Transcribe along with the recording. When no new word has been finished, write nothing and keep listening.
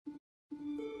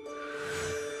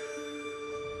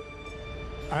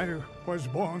I was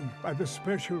born by the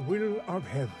special will of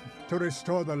heaven to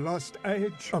restore the lost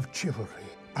age of chivalry.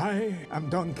 I am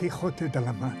Don Quixote de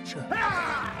la Mancha.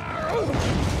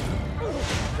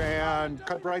 And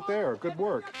cut right there. Good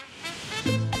work.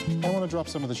 I want to drop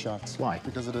some of the shots. Why?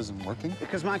 Because it isn't working.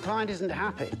 Because my client isn't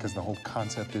happy. Because the whole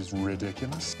concept is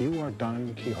ridiculous. You are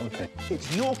Don Quixote.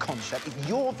 It's your concept, it's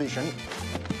your vision.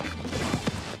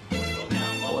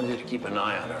 I want you to keep an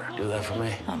eye on her. Do that for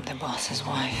me. I'm the boss's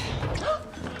wife.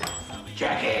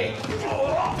 Jackie!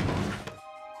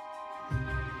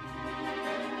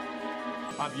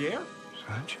 Javier?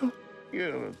 Sancho?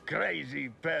 You crazy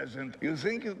peasant. You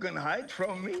think you can hide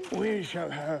from me? We shall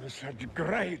have such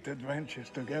great adventures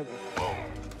together.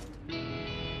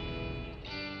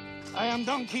 I am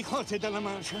Don Quixote de la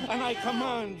Mancha, and I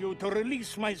command you to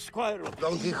release my squirrel.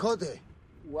 Don Quixote.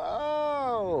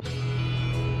 Whoa!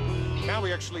 Now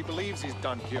he actually believes he's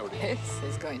Don Quixote. This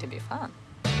is going to be fun.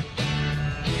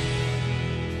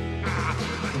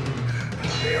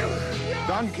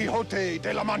 Don Quixote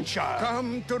de la Mancha.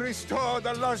 Come to restore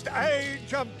the lost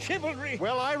age of chivalry.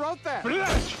 Well, I wrote that.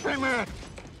 Blasphemer!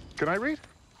 Can I read?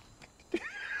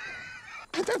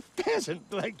 A peasant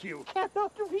like you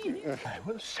cannot read. I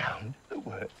will sound the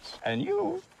words, and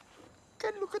you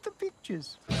can look at the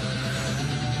pictures.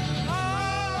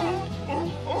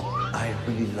 I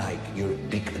really like your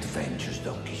big adventures,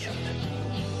 Don Quixote.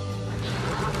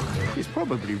 He's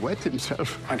probably wet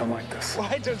himself. I don't like this.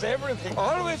 Why does everything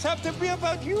always have to be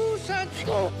about you,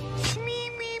 Sancho? Me,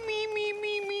 me, me, me,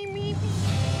 me, me, me.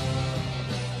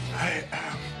 I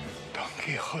am Don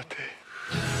Quixote.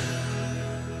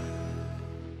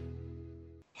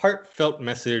 Heartfelt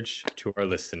message to our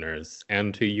listeners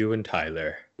and to you and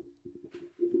Tyler.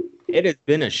 It has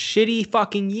been a shitty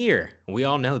fucking year. We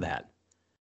all know that.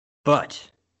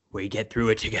 But we get through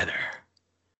it together.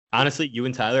 Honestly, you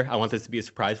and Tyler, I want this to be a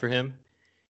surprise for him.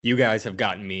 You guys have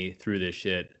gotten me through this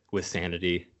shit with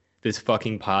sanity. This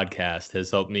fucking podcast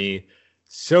has helped me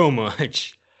so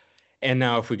much. And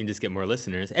now if we can just get more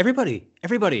listeners, everybody,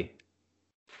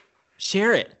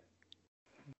 share it.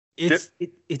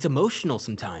 It's emotional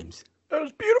sometimes. That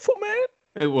was beautiful, man.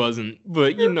 It wasn't,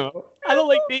 but you know, I don't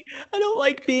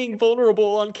like being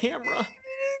vulnerable on camera.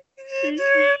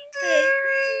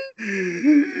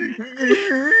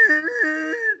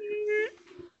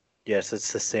 Yes,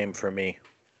 it's the same for me.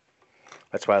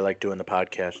 That's why I like doing the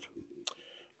podcast.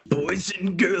 Boys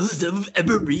and girls of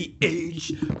every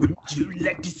age, would you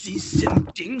like to see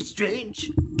something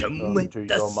strange? Come with to us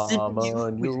your mama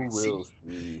and and you will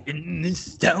see in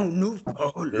this town of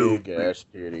Harlow. big ass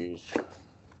titties.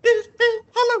 This is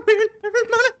Halloween,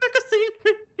 everybody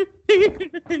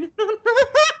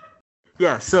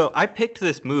Yeah, so I picked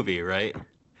this movie, right?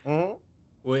 Mm-hmm.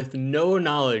 With no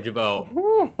knowledge about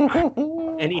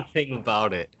anything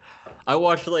about it. I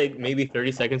watched like maybe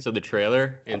 30 seconds of the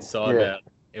trailer and saw that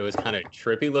it was kind of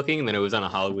trippy looking, and then it was on a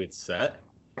Hollywood set.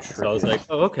 So I was like,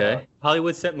 oh, okay.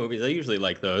 Hollywood set movies, I usually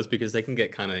like those because they can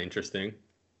get kind of interesting.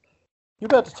 You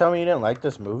about to tell me you didn't like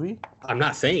this movie? I'm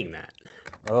not saying that.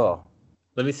 Oh.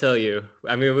 Let me tell you.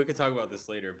 I mean, we could talk about this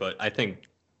later, but I think...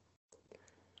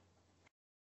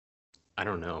 I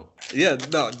don't know. Yeah,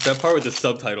 no, that part with the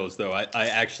subtitles, though, I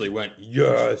actually went,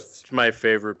 yes! It's my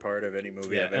favorite part of any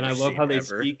movie I've ever seen. And I love how they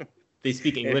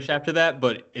speak English after that,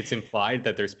 but it's implied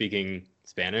that they're speaking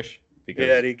Spanish. Because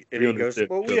and he goes,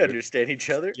 well, we understand each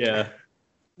other. Yeah.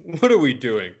 What are we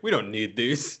doing? We don't need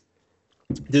these.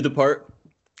 Did the part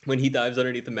when he dives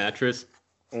underneath the mattress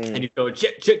and he's going,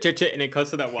 shit, and it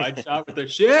cuts to that wide shot with the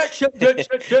shit.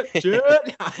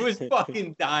 I was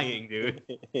fucking dying, dude.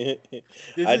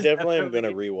 I definitely am going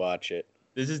to rewatch it.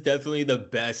 This is definitely the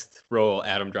best role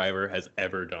Adam Driver has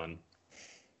ever done.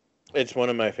 It's one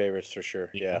of my favorites for sure.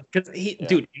 Yeah. Because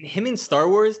dude, him in Star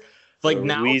Wars, like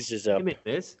now, is up. him in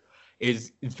this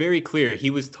is very clear. He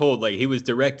was told, like, he was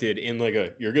directed in like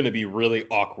you're going to be really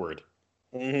awkward.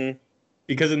 Mm-hmm.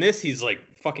 Because in this, he's like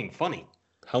fucking funny.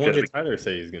 How long did Tyler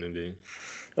say he's going to be?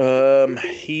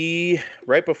 He,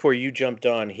 right before you jumped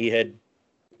on, he had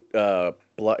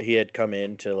come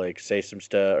in to like say some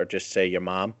stuff or just say your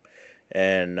mom.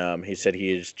 And he said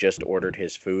he has just ordered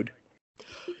his food.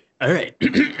 All right.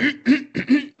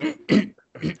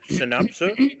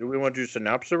 Synopsis? Do we want to do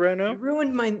synopsis right now? You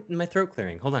ruined my throat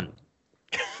clearing. Hold on.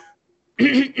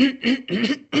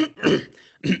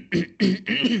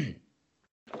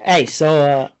 Hey,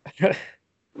 so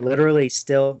literally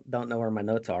still don't know where my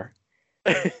notes are.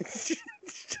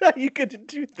 How you gonna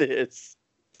do this?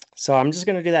 So I'm just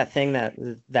gonna do that thing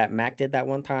that Mac did that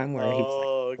one time where he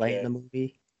was like, playing the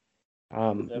movie.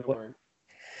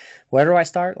 Where do I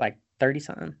start? Like 30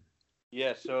 something?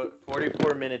 Yeah, so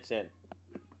 44 minutes in.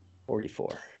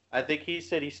 44. I think he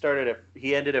said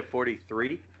he ended at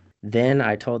 43. Then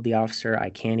I told the officer I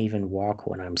can't even walk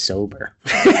when I'm sober.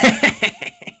 I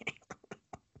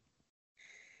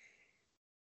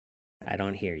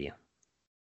don't hear you.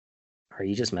 Are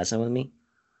you just messing with me?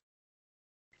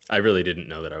 I really didn't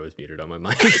know that I was muted on my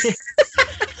mic.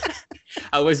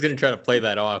 I was going to try to play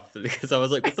that off because I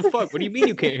was like, what the fuck? What do you mean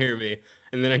you can't hear me?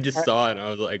 And then I just saw it and I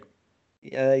was like...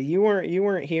 You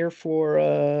weren't here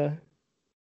for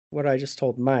what I just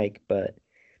told Mike, but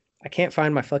I can't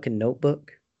find my fucking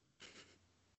notebook.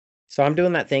 So I'm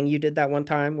doing that thing you did that one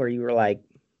time where you were like...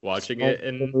 watching it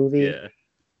in the movie. Yeah.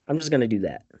 I'm just going to do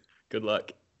that. Good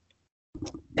luck.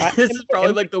 This is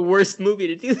probably like the worst movie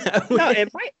to do that with. No,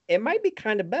 it might be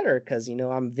kind of better because, you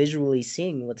know, I'm visually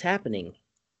seeing what's happening.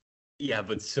 Yeah,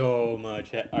 but so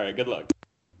much. All right, good luck.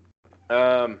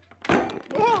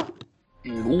 In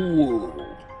a world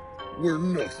where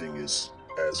nothing is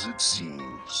as it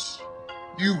seems,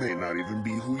 you may not even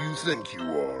be who you think you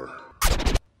are.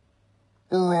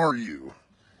 Or are you?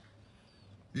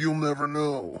 You'll never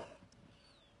know.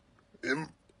 Am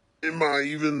I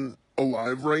even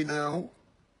alive right now?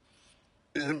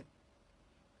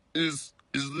 Is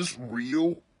this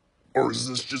real? Or is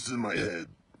this just in my head?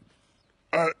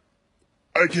 I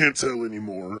can't tell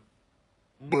anymore.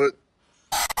 But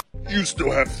you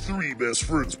still have 3 best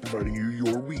friends providing you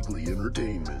your weekly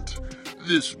entertainment.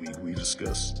 This week we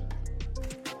discussed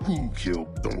who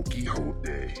killed Don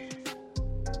Quixote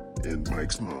and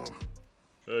Mike's mom.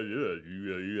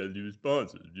 You gotta do the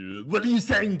sponsors. What are you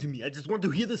saying to me? I just want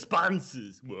to hear the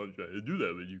sponsors. Well, I'm trying to do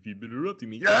that, but you keep interrupting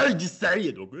me. Just say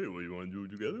it. Okay, well, you want to do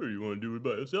it together or you want to do it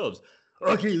by yourselves?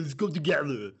 Okay, let's go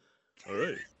together. All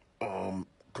right.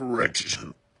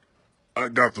 Correction. I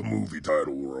got the movie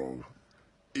title wrong.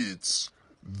 It's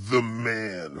The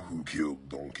Man Who Killed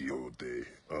Don Quixote.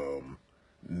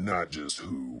 Not just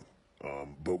who.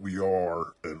 But we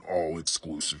are an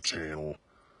all-exclusive channel.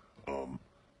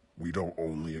 We don't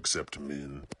only accept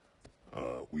men.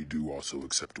 We do also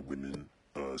accept women.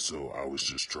 So I was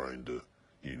just trying to,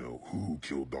 you know, who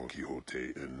killed Don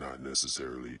Quixote and not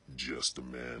necessarily just a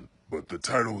man. But the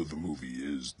title of the movie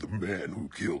is The Man Who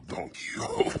Killed Don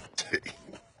Quixote.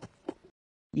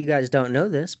 You guys don't know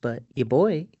this, but your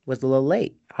boy was a little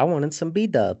late. I wanted some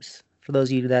B-dubs. For those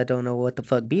of you that don't know what the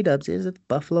fuck B-dubs is, it's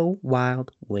Buffalo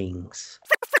Wild Wings.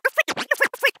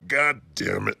 God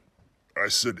damn it. I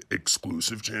said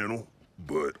exclusive channel,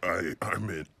 but I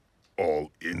meant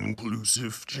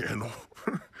all-inclusive channel.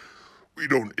 We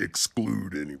don't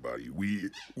exclude anybody. We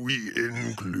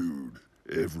include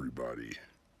everybody.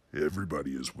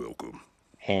 Everybody is welcome.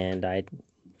 And I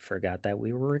forgot that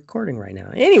we were recording right now.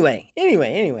 Anyway.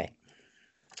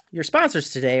 Your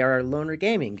sponsors today are Loner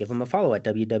Gaming. Give them a follow at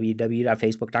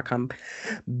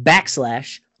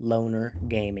www.facebook.com/Loner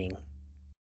Gaming.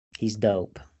 He's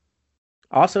dope.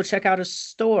 Also, check out his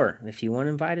store. If you want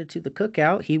invited to the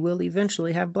cookout, he will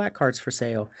eventually have black cards for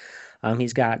sale.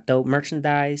 He's got dope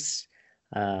merchandise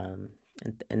and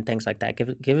things like that.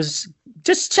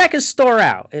 Just check his store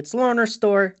out. It's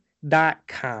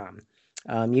lonerstore.com.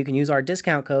 You can use our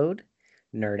discount code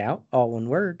NERDOUT, all one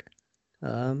word,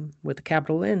 with a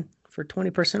capital N for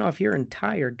 20% off your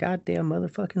entire goddamn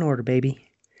motherfucking order, baby.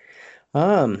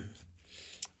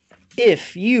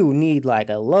 If you need like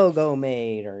a logo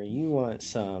made or you want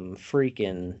some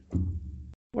freaking,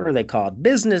 what are they called?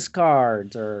 Business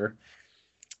cards or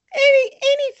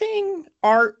anything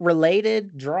art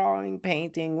related, drawing,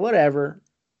 painting, whatever,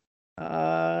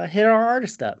 hit our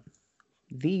artist up.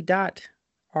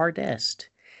 the.artest.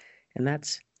 And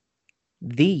that's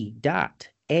the.ardest.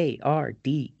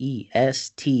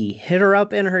 Hit her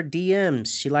up in her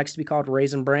DMs. She likes to be called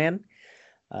Raisin Bran.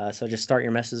 So just start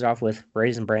your message off with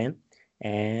Raisin Bran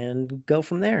and go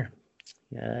from there.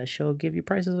 She'll give you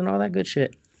prices and all that good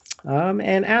shit.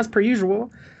 And as per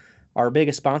usual, our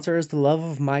biggest sponsor is the love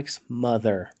of Mike's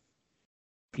mother.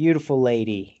 Beautiful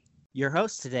lady. Your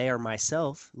hosts today are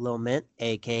myself, Lil Mint,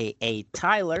 a.k.a.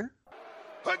 Tyler.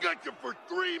 I got you for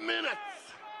 3 minutes.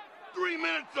 3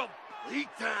 minutes of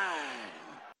playtime.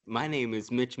 My name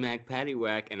is Mitch Mac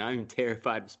Paddywhack, and I'm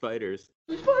terrified of spiders.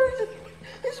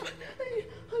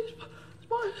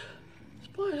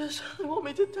 Spiders, they want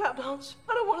me to tap dance.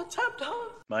 I don't want to tap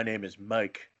dance. My name is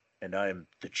Mike, and I am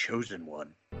the chosen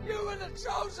one. You are the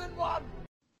chosen one.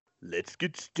 Let's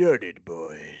get started,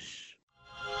 boys.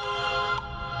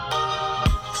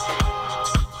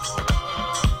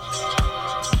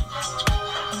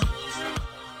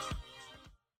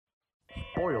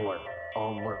 Spoiler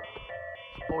alert.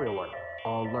 Spoiler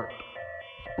alert.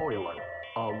 Spoiler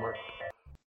alert.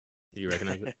 Do you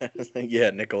recognize it?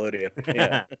 Yeah, Nickelodeon.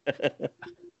 Yeah.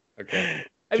 Okay.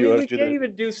 I mean, we can't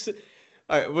even do.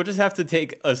 All right, we'll just have to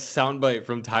take a soundbite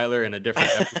from Tyler in a different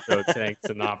episode saying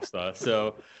synopsis.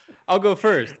 So, I'll go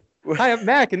first. Hi, I'm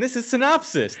Mac, and this is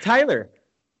Synopsis. Tyler.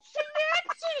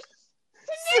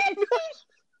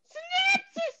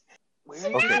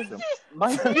 Okay, so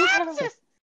Mike.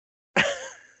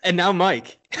 And now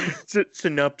Mike.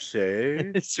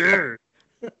 Synopsis. Sure.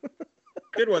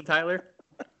 Good one, Tyler.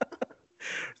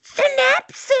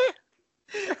 Synopsis.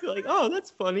 You're like, oh,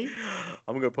 that's funny.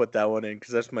 I'm gonna put that one in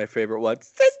because that's my favorite one.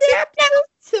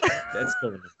 That's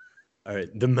funny. All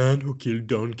right, the man who killed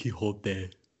Don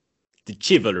Quixote. The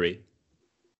chivalry.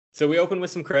 So we open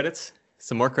with some credits.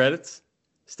 Some more credits.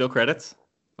 Still credits.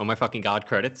 Oh my fucking god,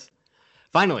 credits.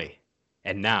 Finally.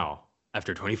 And now,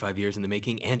 after 25 years in the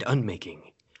making and unmaking,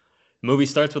 the movie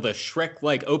starts with a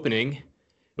Shrek-like opening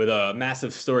with a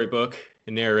massive storybook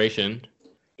and narration.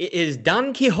 It is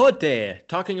Don Quixote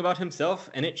talking about himself,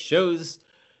 and it shows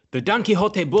the Don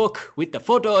Quixote book with the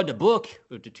photo of the book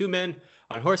with the two men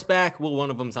on horseback. Well, one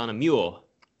of them's on a mule.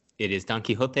 It is Don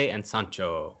Quixote and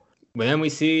Sancho. But then we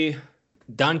see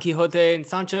Don Quixote and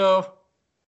Sancho,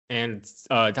 and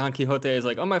Don Quixote is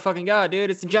like, oh my fucking god, dude,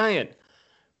 it's a giant.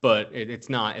 But it's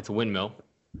not, it's a windmill.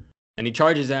 And he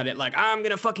charges at it like, I'm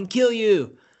gonna fucking kill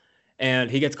you. And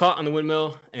he gets caught on the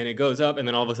windmill, and it goes up, and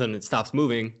then all of a sudden it stops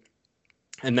moving.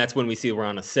 And that's when we see we're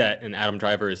on a set, and Adam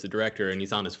Driver is the director, and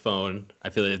he's on his phone. I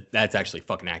feel like that's actually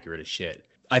fucking accurate as shit.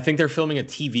 I think they're filming a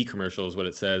TV commercial is what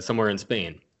it says, somewhere in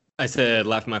Spain. I said,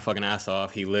 laughed my fucking ass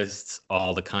off. He lists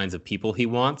all the kinds of people he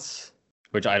wants,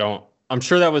 which I'm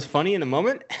sure that was funny in a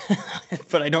moment,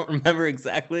 but I don't remember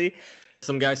exactly.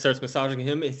 Some guy starts massaging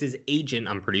him. It's his agent,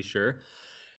 I'm pretty sure.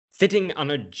 Sitting on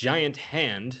a giant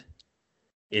hand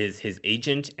is his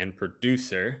agent and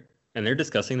producer, and they're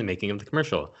discussing the making of the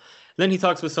commercial. Then he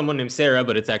talks with someone named Sarah,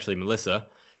 but it's actually Melissa.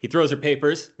 He throws her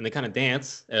papers, and they kind of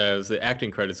dance as the acting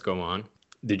credits go on.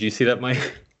 Did you see that,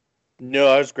 Mike? No,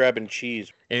 I was grabbing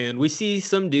cheese. And we see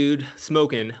some dude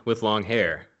smoking with long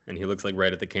hair, and he looks like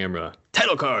right at the camera.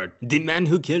 Title card, The Man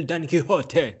Who Killed Don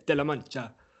Quixote de la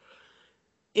Mancha.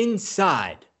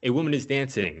 Inside, a woman is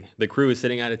dancing. The crew is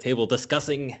sitting at a table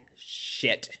discussing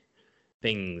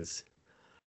things.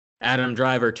 Adam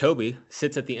Driver, Toby,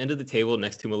 sits at the end of the table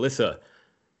next to Melissa.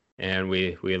 And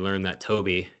we learn that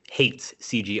Toby hates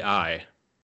CGI.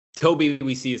 Toby,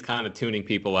 we see, is kind of tuning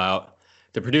people out.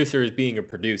 The producer is being a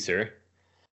producer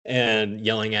and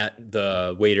yelling at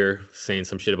the waiter, saying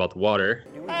some shit about the water.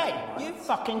 Hey, you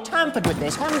fucking tampered with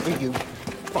this, haven't you,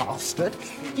 bastard?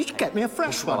 You should get me a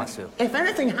fresh one. If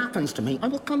anything happens to me, I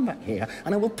will come back here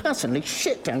and I will personally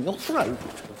shit down your throat.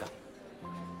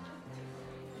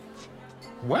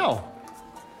 Well,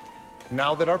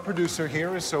 now that our producer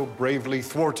here has so bravely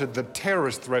thwarted the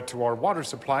terrorist threat to our water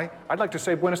supply, I'd like to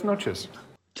say buenas noches.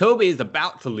 Toby is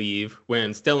about to leave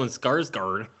when Stellan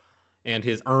Skarsgård and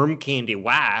his Candy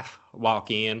wife walk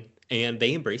in, and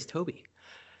they embrace Toby.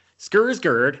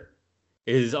 Skarsgård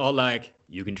is all like,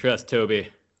 you can trust Toby.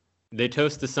 They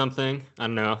toast to something. I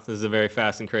don't know. This is a very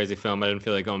fast and crazy film. I didn't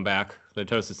feel like going back. They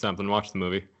toasted something. Watch the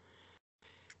movie.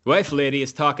 The wife lady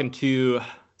is talking to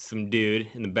some dude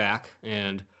in the back,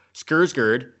 and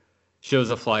Skarsgård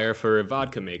shows a flyer for a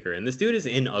vodka maker. And this dude is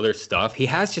in other stuff. He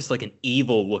has just like an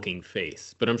evil looking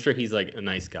face, but I'm sure he's like a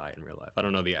nice guy in real life. I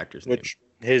don't know the actor's name.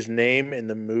 His name in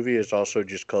the movie is also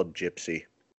just called Gypsy.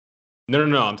 No.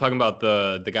 I'm talking about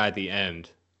the guy at the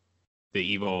end. The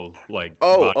evil, like,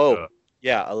 vodka.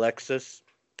 Yeah, Alexis.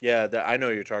 Yeah, I know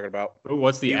what you're talking about.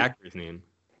 What's the actor's name?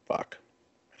 Fuck.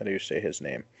 How do you say his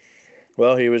name?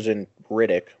 Well, he was in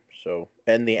Riddick,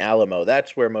 and The Alamo.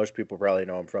 That's where most people probably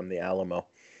know him from, The Alamo.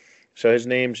 So his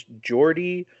name's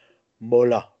Jordi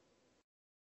Mola.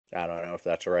 I don't know if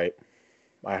that's right.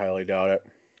 I highly doubt it.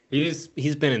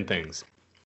 He's been in things.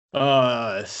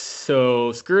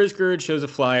 So Skarsgård shows a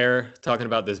flyer talking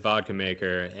about this vodka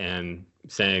maker and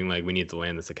saying, like, we need to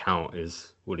land this account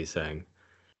is what he's saying.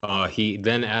 He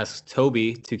then asks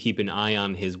Toby to keep an eye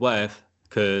on his wife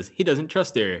because he doesn't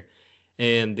trust her.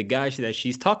 And the guy that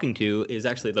she's talking to is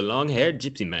actually the long-haired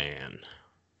gypsy man.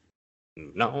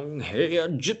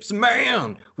 Long-haired gypsy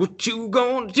man, what you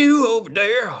gonna do over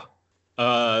there?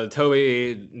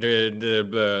 Toby,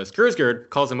 Skarsgård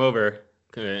calls him over,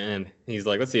 and he's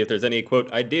like, let's see if there's any,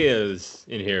 quote, ideas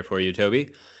in here for you,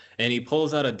 Toby. And he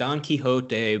pulls out a Don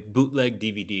Quixote bootleg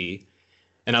DVD.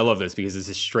 And I love this because this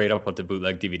is straight up what the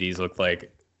bootleg DVDs look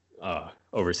like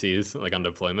overseas, like on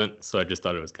deployment. So I just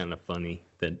thought it was kind of funny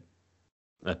that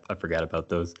I forgot about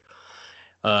those.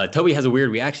 Toby has a weird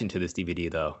reaction to this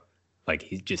DVD, though. Like,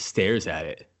 he just stares at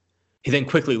it. He then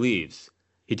quickly leaves.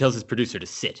 He tells his producer to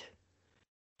sit.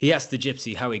 He asks the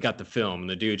gypsy how he got the film, and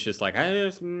the dude's just like, I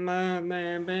just my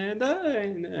man,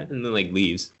 and then like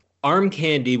leaves. Arm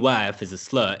Candy wife is a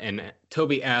slut, and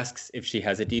Toby asks if she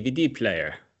has a DVD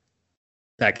player.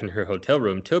 Back in her hotel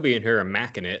room, Toby and her are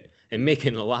macking it and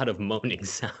making a lot of moaning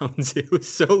sounds. It was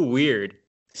so weird.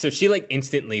 So she like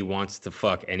instantly wants to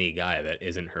fuck any guy that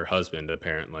isn't her husband,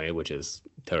 apparently, which is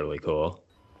totally cool.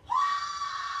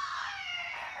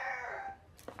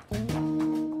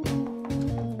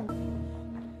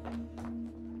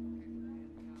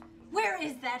 Where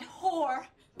is that whore?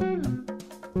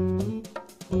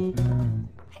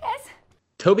 Yes?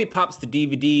 Toby pops the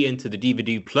DVD into the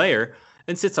DVD player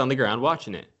and sits on the ground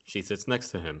watching it. She sits next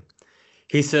to him.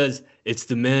 He says, it's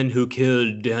the man who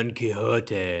killed Don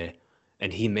Quixote,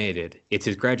 and he made it. It's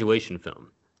his graduation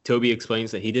film. Toby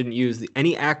explains that he didn't use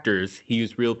any actors, he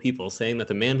used real people, saying that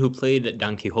the man who played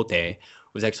Don Quixote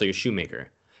was actually a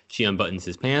shoemaker. She unbuttons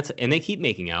his pants, and they keep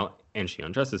making out, and she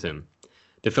undresses him.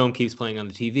 The film keeps playing on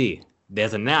the TV.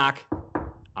 There's a knock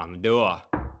on the door.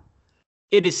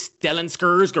 It is Stellan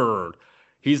Skarsgård.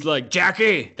 He's like,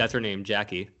 Jackie! That's her name,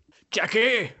 Jackie.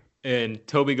 Jackie! And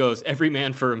Toby goes, every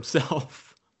man for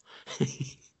himself.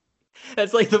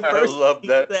 That's like the first. I love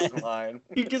that line.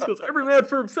 He just goes, every man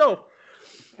for himself.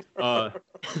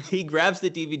 He grabs the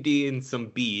DVD and some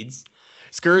beads.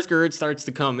 Skarsgård starts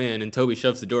to come in, and Toby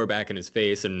shoves the door back in his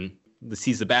face and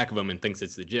sees the back of him and thinks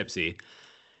it's the gypsy.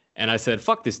 And I said,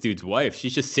 fuck this dude's wife.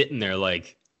 She's just sitting there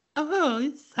like, oh,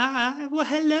 it's well,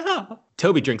 hello.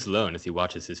 Toby drinks alone as he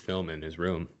watches his film in his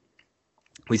room.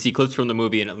 We see clips from the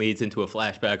movie, and it leads into a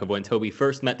flashback of when Toby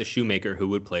first met the shoemaker who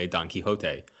would play Don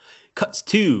Quixote. Cuts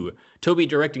to Toby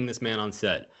directing this man on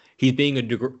set. He's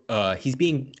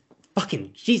being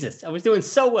fucking Jesus. I was doing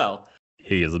so well.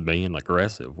 He is being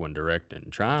aggressive when directing,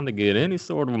 trying to get any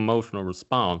sort of emotional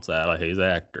response out of his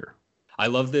actor. I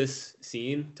love this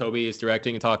scene. Toby is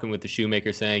directing and talking with the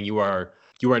shoemaker, saying, "You are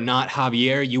not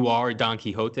Javier. You are Don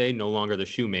Quixote, no longer the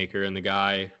shoemaker." And the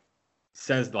guy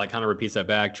says, like, kind of repeats that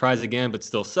back, tries again, but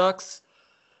still sucks.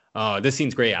 This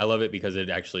scene's great. I love it because it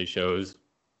actually shows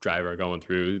Driver going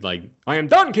through, like, I am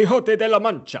Don Quixote de la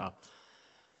Mancha.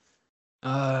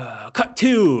 Cut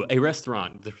to a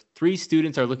restaurant. The three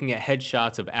students are looking at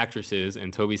headshots of actresses,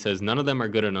 and Toby says none of them are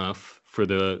good enough for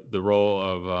the role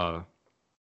of,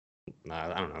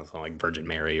 I don't know, like Virgin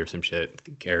Mary or some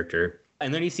shit character.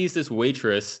 And then he sees this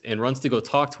waitress and runs to go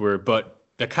talk to her, but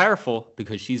be careful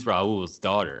because she's Raul's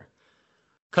daughter.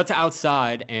 Cut to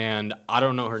outside, and I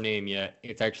don't know her name yet.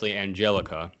 It's actually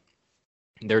Angelica.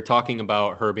 They're talking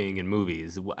about her being in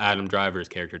movies. Adam Driver's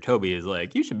character, Toby, is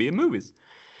like, you should be in movies.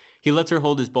 He lets her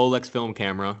hold his Bolex film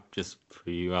camera. Just for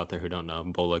you out there who don't know,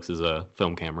 Bolex is a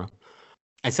film camera.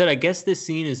 I said, I guess this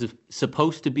scene is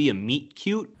supposed to be a meat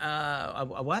cute. A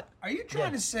what? Are you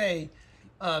trying to say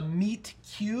meat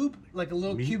cube? Like a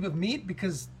little cube of meat?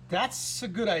 Because that's a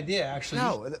good idea, actually.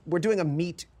 No, we're doing a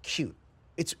meet cute.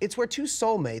 It's where two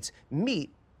soulmates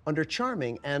meet under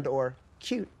charming and or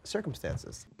cute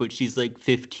circumstances. But she's like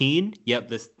 15? Yep,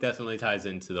 this definitely ties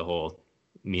into the whole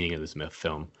meaning of the Smith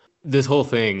film. This whole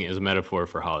thing is a metaphor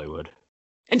for Hollywood.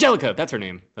 Angelica, that's her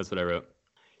name. That's what I wrote.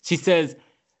 She says,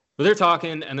 well, they're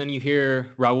talking, and then you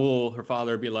hear Raul, her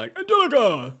father, be like,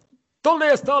 Angelica,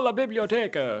 ¿dónde está la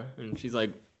biblioteca? And she's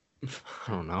like,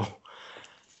 I don't know.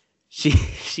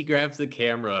 She grabs the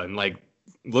camera and like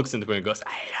looks into it and goes, I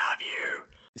love you.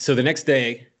 So the next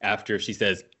day, after she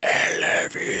says, I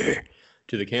love you,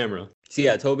 to the camera. So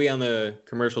yeah, Toby on the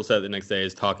commercial set the next day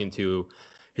is talking to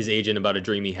his agent about a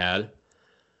dream he had.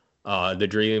 The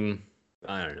dream,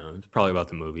 I don't know, it's probably about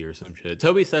the movie or some shit.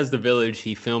 Toby says the village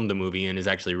he filmed the movie in is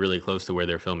actually really close to where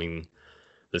they're filming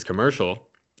this commercial.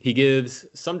 He gives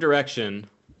some direction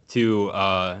to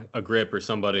a grip or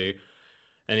somebody,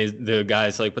 and the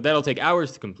guy's like, but that'll take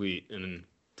hours to complete. And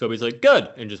Toby's like, good,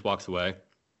 and just walks away.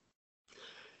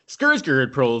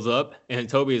 Skarsgård pulls up, and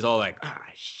Toby is all like,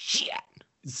 shit.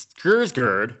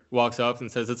 Skarsgård walks up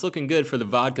and says, it's looking good for the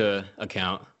vodka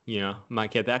account. You know,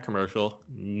 might get that commercial.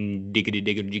 Diggity,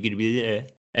 diggity, diggity.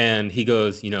 And he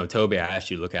goes, you know, Toby, I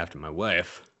asked you to look after my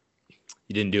wife.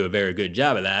 You didn't do a very good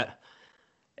job of that.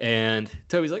 And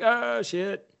Toby's like, oh,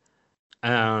 shit.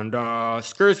 And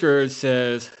Skarsgård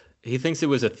says he thinks it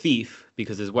was a thief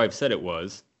because his wife said it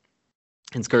was.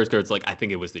 And Skarsgård's like, I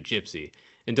think it was the gypsy.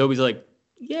 And Toby's like,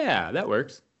 yeah, that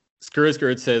works.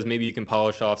 Skarsgård says maybe you can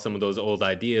polish off some of those old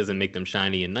ideas and make them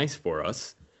shiny and nice for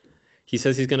us. He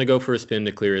says he's going to go for a spin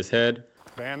to clear his head.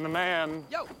 Van the man.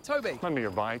 Yo, Toby. Lend me your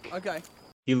bike. Okay.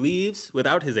 He leaves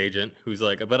without his agent, who's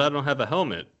like, but I don't have a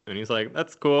helmet. And he's like,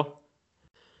 that's cool.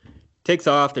 Takes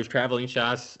off. There's traveling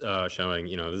shots showing,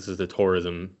 you know, this is the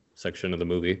tourism section of the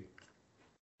movie.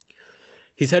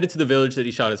 He's headed to the village that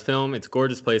he shot his film. It's a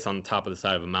gorgeous place on the top of the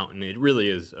side of a mountain. It really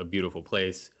is a beautiful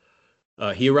place.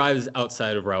 He arrives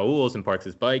outside of Raul's and parks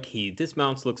his bike. He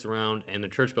dismounts, looks around, and the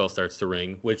church bell starts to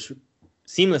ring, which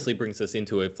seamlessly brings us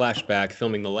into a flashback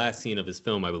filming the last scene of his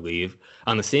film, I believe,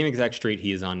 on the same exact street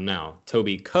he is on now.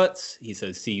 Toby cuts. He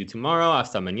says, "See you tomorrow,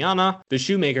 hasta mañana." The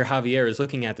shoemaker, Javier, is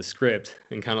looking at the script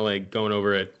and kind of like going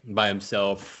over it by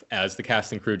himself as the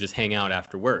cast and crew just hang out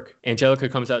after work. Angelica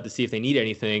comes out to see if they need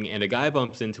anything, and a guy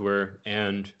bumps into her,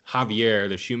 and Javier,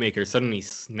 the shoemaker, suddenly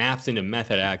snaps into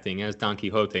method acting as Don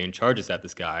Quixote and charges at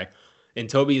this guy. And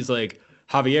Toby's like,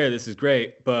 "Javier, this is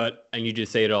great, but I need you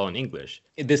to say it all in English."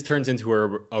 This turns into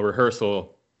a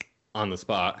rehearsal on the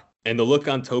spot. And the look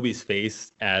on Toby's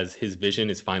face as his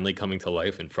vision is finally coming to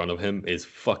life in front of him is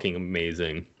fucking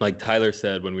amazing. Like Tyler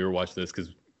said when we were watching this, because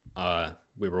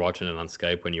we were watching it on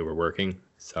Skype when you were working.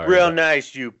 Sorry. Real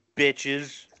nice, you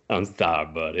bitches. I'm sorry,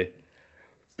 buddy.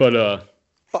 But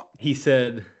he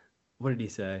said, what did he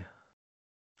say?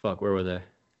 Fuck, where were they?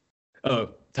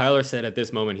 Oh, Tyler said at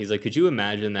this moment, he's like, could you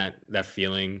imagine that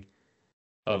feeling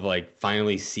of like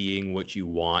finally seeing what you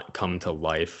want come to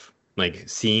life? Like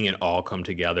seeing it all come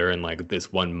together in like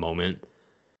this one moment.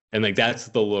 And like that's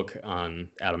the look on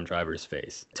Adam Driver's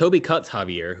face. Toby cuts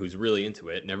Javier, who's really into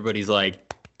it, and everybody's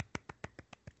like,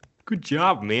 "Good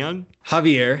job, man."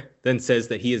 Javier then says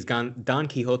that he has gone Don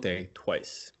Quixote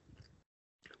twice.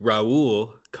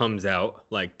 Raul comes out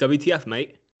like, "WTF,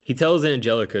 mate?" He tells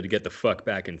Angelica to get the fuck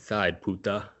back inside,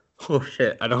 puta. Oh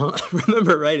shit, I don't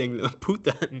remember writing the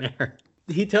puta in there.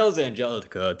 He tells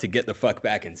Angelica to get the fuck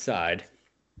back inside.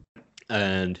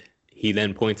 And he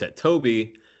then points at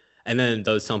Toby and then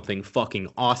does something fucking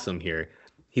awesome here.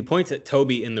 He points at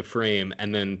Toby in the frame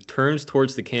and then turns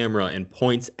towards the camera and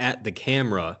points at the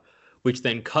camera, which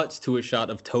then cuts to a shot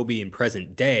of Toby in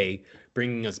present day,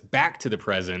 bringing us back to the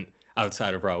present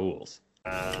outside of Raul's.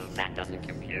 That doesn't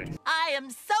compute. I am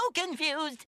so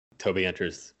confused. Toby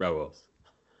enters Raul's.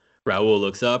 Raul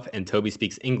looks up and Toby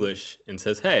speaks English and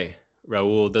says, "Hey."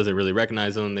 Raul doesn't really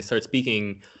recognize him. They start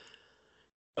speaking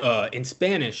in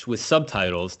Spanish with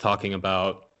subtitles, talking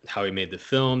about how he made the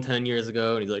film 10 years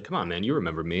ago. And he's like, "Come on, man, you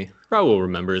remember me." Raul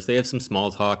remembers. They have some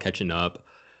small talk, catching up.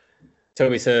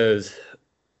 Toby says,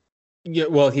 "Yeah,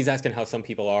 well," he's asking how some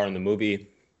people are in the movie.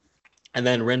 And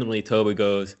then randomly Toby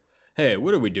goes, "Hey,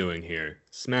 what are we doing here?"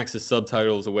 Smacks his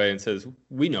subtitles away and says,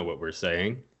 "We know what we're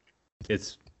saying."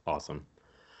 It's awesome.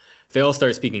 They all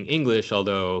start speaking English,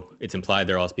 although it's implied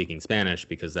they're all speaking Spanish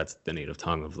because that's the native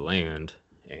tongue of the land,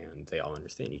 and they all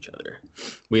understand each other.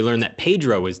 We learn that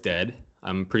Pedro is dead.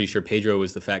 I'm pretty sure Pedro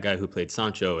was the fat guy who played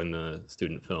Sancho in the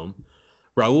student film.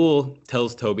 Raul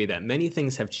tells Toby that many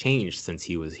things have changed since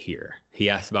he was here. He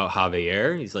asks about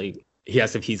Javier. He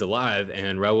asks if he's alive,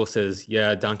 and Raul says,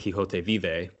 "Yeah, Don Quixote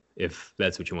vive," if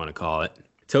that's what you want to call it.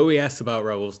 Toby asks about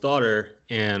Raul's daughter,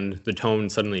 and the tone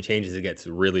suddenly changes. It gets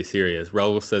really serious.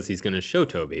 Raul says he's going to show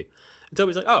Toby. And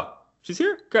Toby's like, "Oh, she's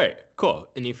here? Great,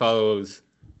 cool." And he follows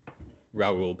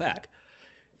Raul back.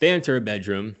 They enter a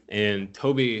bedroom, and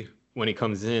Toby, when he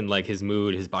comes in, like his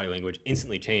mood, his body language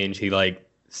instantly change. He like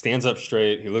stands up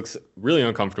straight. He looks really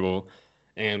uncomfortable,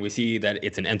 and we see that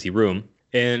it's an empty room.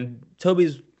 And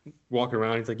Toby's walking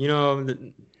around. He's like,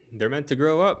 they're meant to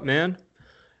grow up, man.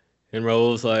 And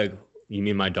Raul's like, "You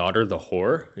mean my daughter, the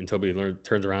whore?" And Toby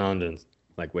turns around and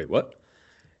like, "Wait, what?"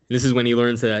 This is when he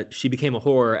learns that she became a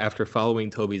whore after following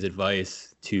Toby's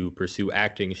advice to pursue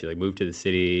acting. She like moved to the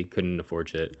city, couldn't afford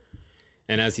shit.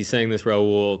 And as he's saying this,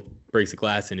 Raul breaks a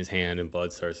glass in his hand and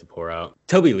blood starts to pour out.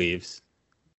 Toby leaves.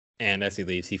 And as he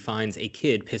leaves, he finds a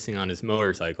kid pissing on his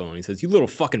motorcycle. And he says, "You little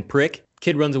fucking prick."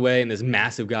 Kid runs away, and this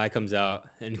massive guy comes out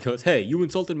and goes, "Hey, you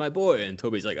insulted my boy." And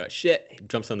Toby's like, "Oh, shit." He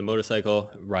jumps on the motorcycle,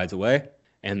 rides away.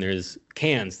 And there's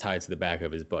cans tied to the back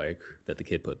of his bike that the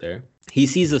kid put there. He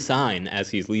sees a sign as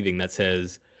he's leaving that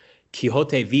says,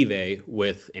 "Quixote vive,"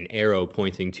 with an arrow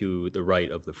pointing to the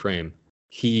right of the frame.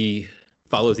 He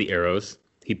follows the arrows.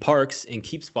 He parks and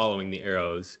keeps following the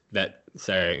arrows that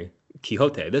say,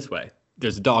 "Quixote, this way."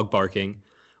 There's a dog barking.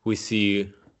 We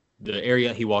see the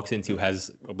area he walks into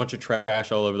has a bunch of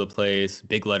trash all over the place,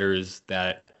 big letters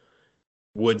that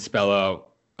would spell out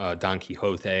Don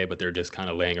Quixote, but they're just kind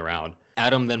of laying around.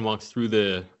 Adam then walks through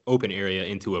the open area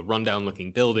into a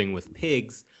rundown-looking building with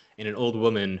pigs and an old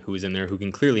woman who is in there who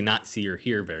can clearly not see or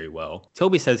hear very well.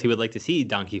 Toby says he would like to see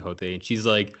Don Quixote, and she's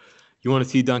like, "You want to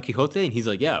see Don Quixote?" And he's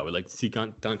like, "Yeah, I would like to see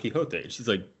Don Quixote." And she's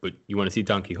like, "But you want to see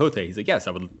Don Quixote?" He's like, "Yes,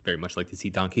 I would very much like to see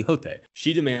Don Quixote."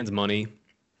 She demands money,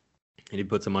 and he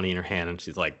puts some money in her hand, and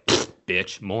she's like,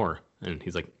 "Bitch, more." And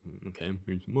he's like, "Okay,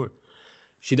 here's more."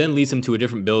 She then leads him to a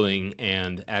different building,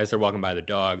 and as they're walking by the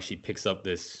dog, she picks up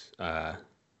this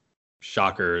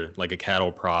shocker like a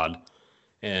cattle prod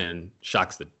and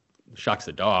shocks the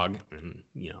dog. And,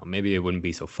 maybe it wouldn't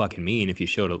be so fucking mean if you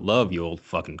showed it love, you old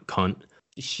fucking cunt.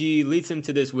 She leads him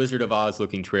to this Wizard of Oz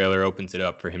looking trailer, opens it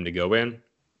up for him to go in.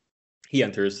 He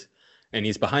enters, and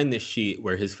he's behind this sheet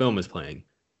where his film is playing.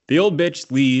 The old bitch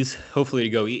leaves, hopefully to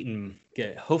go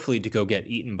get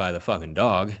eaten by the fucking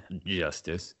dog.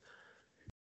 Justice.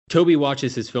 Toby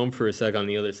watches his film for a sec on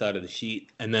the other side of the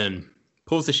sheet, and then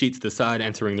pulls the sheet to the side,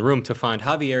 entering the room to find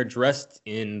Javier dressed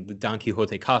in the Don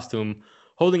Quixote costume,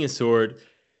 holding his sword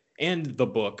and the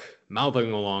book,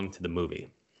 mouthing along to the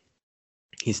movie.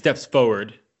 He steps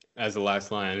forward as the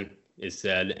last line is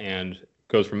said and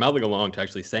goes from mouthing along to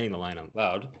actually saying the line out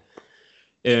loud.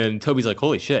 And Toby's like,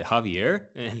 holy shit, Javier?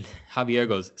 And Javier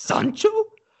goes, Sancho?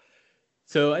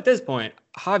 So at this point,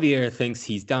 Javier thinks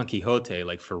he's Don Quixote,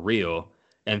 like for real,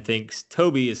 and thinks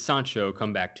Toby is Sancho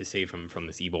come back to save him from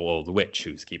this evil old witch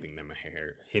who's keeping him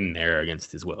there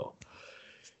against his will.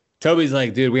 Toby's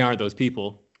like, dude, we aren't those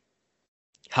people.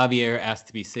 Javier asks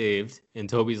to be saved, and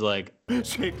Toby's like,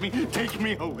 Save me, take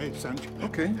me away, Sancho.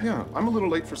 Okay, yeah, I'm a little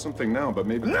late for something now, but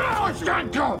maybe... No,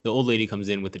 Sancho! The old lady comes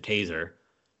in with the taser,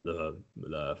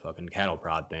 the fucking cattle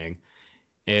prod thing,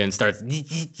 and starts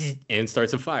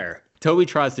a fire. Toby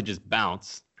tries to just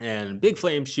bounce, and big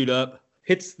flames shoot up,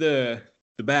 hits the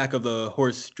back of the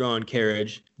horse-drawn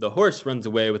carriage. The horse runs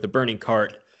away with a burning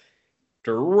cart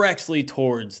directly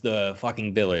towards the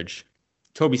fucking village.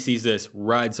 Toby sees this,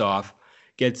 rides off,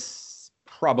 gets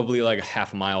probably like a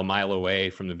half a mile away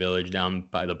from the village down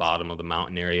by the bottom of the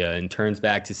mountain area, and turns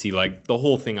back to see like the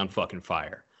whole thing on fucking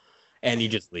fire. And he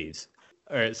just leaves.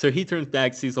 All right, so he turns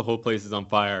back, sees the whole place is on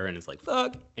fire, and is like,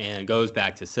 fuck, and goes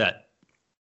back to set.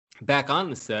 Back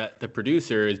on the set, the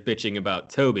producer is bitching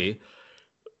about Toby,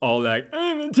 all like,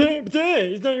 I'm a tape,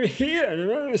 he's not even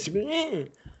here.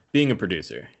 Being a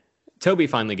producer. Toby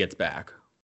finally gets back.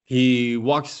 He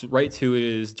walks right to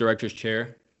his director's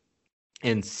chair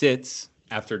and sits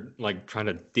after like trying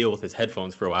to deal with his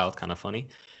headphones for a while. It's kind of funny.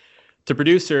 The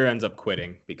producer ends up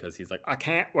quitting because he's like, I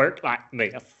can't work like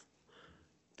this.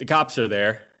 The cops are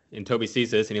there, and Toby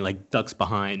sees this, and he like ducks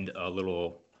behind a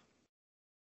little.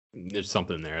 There's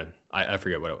something there. I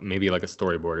forget what. Maybe like a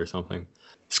storyboard or something.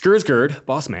 Skarsgård,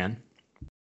 boss man,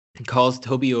 calls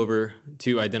Toby over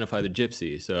to identify the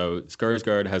gypsy. So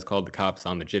Skarsgård has called the cops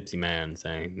on the gypsy man,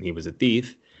 saying he was a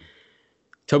thief.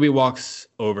 Toby walks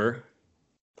over,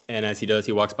 and as he does,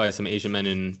 he walks by some Asian men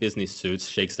in business suits,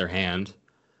 shakes their hand,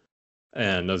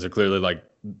 and those are clearly like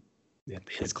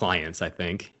his clients, I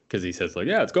think, because he says like,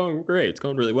 yeah, it's going great, it's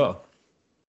going really well.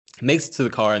 Makes it to the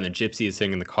car, and the gypsy is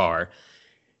sitting in the car,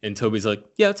 and Toby's like,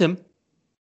 yeah, it's him.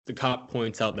 The cop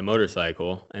points out the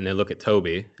motorcycle, and they look at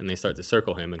Toby, and they start to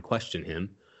circle him and question him.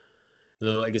 And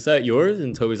they're like, is that yours?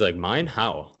 And Toby's like, mine?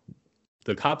 How?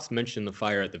 The cops mention the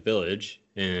fire at the village,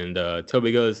 and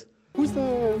Toby goes, who's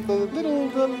the little...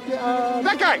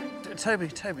 That guy! Toby,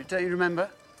 don't you remember?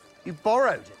 You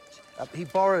borrowed it. He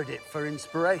borrowed it for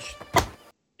inspiration.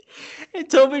 And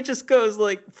Toby just goes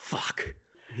like, fuck.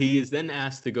 He is then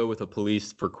asked to go with the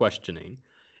police for questioning.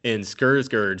 And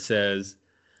Skarsgård says,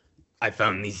 I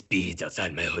found these beads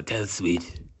outside my hotel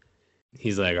suite.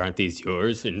 He's like, aren't these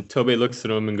yours? And Toby looks at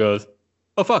him and goes,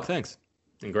 oh, fuck, thanks.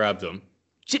 And grabs them.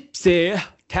 Gypsy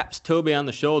taps Toby on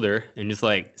the shoulder and just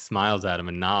like smiles at him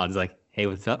and nods like, hey,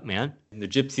 what's up, man? And the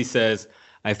gypsy says,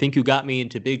 I think you got me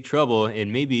into big trouble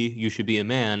and maybe you should be a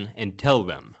man and tell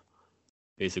them.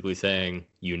 Basically saying,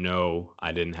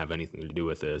 I didn't have anything to do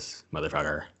with this,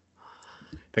 motherfucker.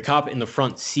 The cop in the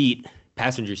front seat,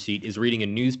 passenger seat, is reading a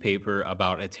newspaper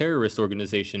about a terrorist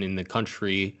organization in the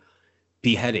country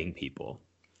beheading people.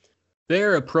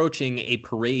 They're approaching a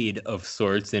parade of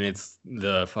sorts, and it's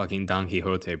the fucking Don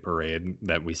Quixote parade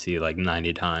that we see like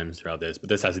 90 times throughout this, but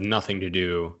this has nothing to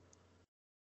do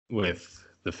with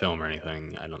the film or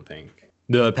anything, I don't think.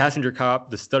 The passenger cop,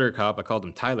 the stutter cop, I called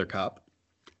him Tyler Cop.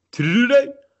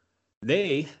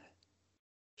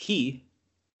 He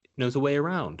knows a way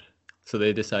around. So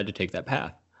they decide to take that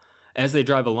path. As they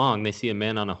drive along, they see a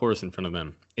man on a horse in front of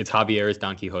them. It's Javier's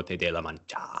Don Quixote de la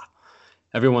Mancha.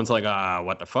 Everyone's like,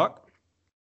 what the fuck?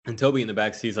 And Toby in the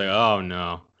back seat's like, oh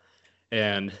no.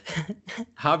 And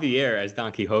Javier as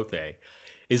Don Quixote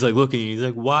is like looking, he's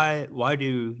like, why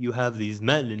do you have these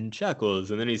men in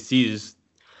shackles? And then he sees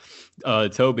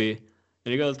Toby,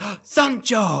 and he goes,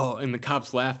 Sancho! And the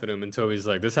cops laugh at him, and Toby's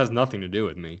like, this has nothing to do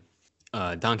with me.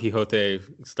 Don Quixote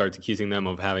starts accusing them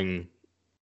of having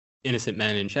innocent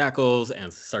men in shackles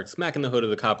and starts smacking the hood of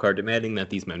the cop car, demanding that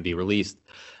these men be released.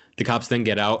 The cops then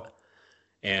get out,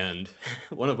 and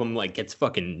one of them like gets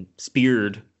fucking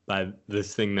speared by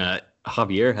this thing that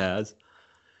Javier has.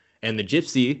 And the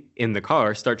gypsy in the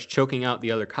car starts choking out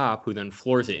the other cop, who then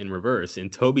floors it in reverse.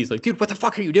 And Toby's like, dude, what the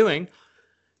fuck are you doing?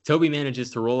 Toby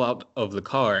manages to roll out of the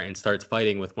car and starts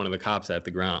fighting with one of the cops on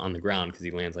the ground because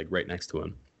he lands like right next to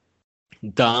him.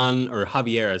 Don, or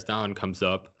Javier as Don, comes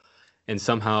up, and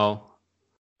somehow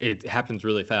it happens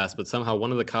really fast, but somehow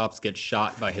one of the cops gets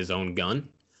shot by his own gun.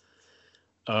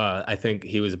 I think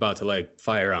he was about to like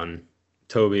fire on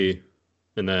Toby,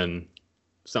 and then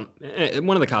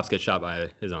one of the cops gets shot by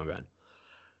his own gun.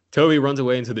 Toby runs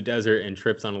away into the desert and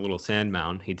trips on a little sand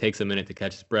mound. He takes a minute to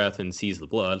catch his breath and sees the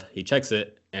blood. He checks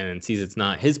it and sees it's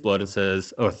not his blood and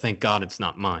says, "Oh, thank God it's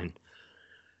not mine."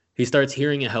 He starts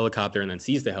hearing a helicopter and then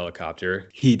sees the helicopter.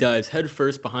 He dives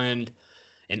headfirst behind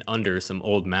and under some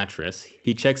old mattress.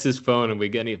 He checks his phone and we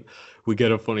get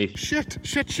a funny Shit!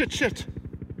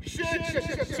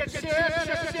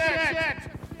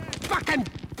 Fucking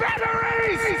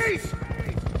batteries!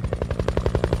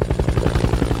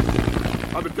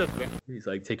 He's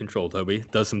like, take control, Toby.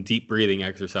 Does some deep breathing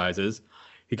exercises.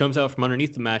 He comes out from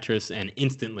underneath the mattress, and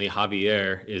instantly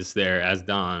Javier is there as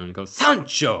Don and goes,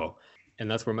 Sancho! And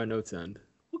that's where my notes end.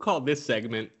 We'll call this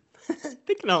segment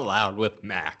Thinking Out Loud with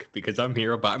Mac, because I'm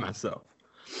here by myself.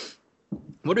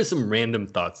 What are some random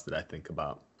thoughts that I think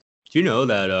about? Do you know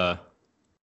that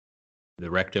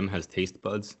the rectum has taste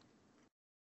buds?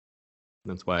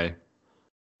 That's why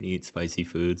when you eat spicy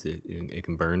foods, it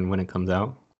can burn when it comes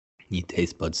out. You need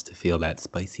taste buds to feel that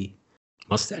spicy.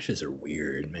 Mustaches are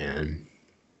weird, man.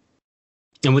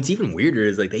 And what's even weirder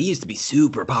is like they used to be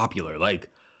super popular. Like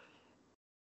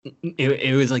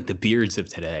it was like the beards of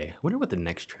today. I wonder what the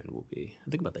next trend will be. I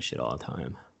think about this shit all the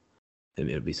time.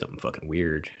 Maybe it'll be something fucking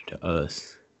weird to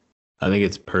us. I think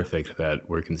it's perfect that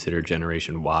we're considered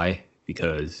Generation Y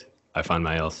because I find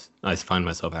myself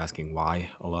asking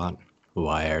why a lot.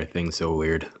 Why are things so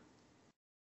weird?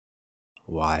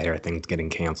 Why are things getting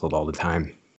canceled all the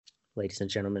time? Ladies and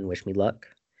gentlemen, wish me luck.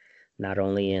 Not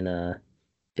only in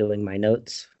doing my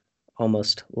notes,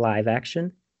 almost live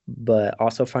action, but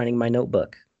also finding my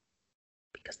notebook.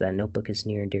 Because that notebook is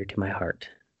near and dear to my heart.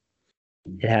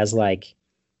 It has like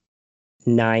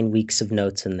 9 weeks of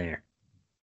notes in there.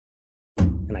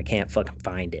 And I can't fucking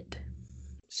find it.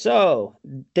 So,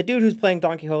 the dude who's playing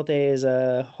Don Quixote is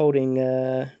holding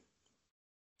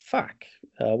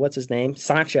what's his name?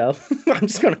 Sancho. I'm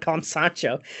just gonna call him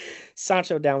Sancho.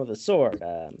 Sancho down with a sword.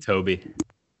 Toby.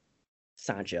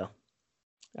 Sancho.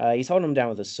 He's holding him down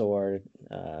with a sword.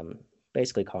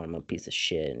 Basically calling him a piece of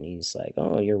shit. And he's like,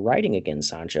 "Oh, you're writing again,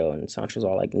 Sancho." And Sancho's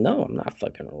all like, "No, I'm not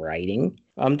fucking writing."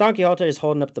 Don Quixote is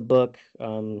holding up the book,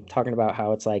 talking about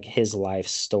how it's like his life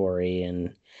story.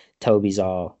 And Toby's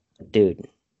all, "Dude,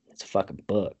 it's a fucking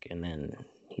book." And then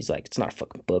he's like, "It's not a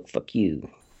fucking book. Fuck you."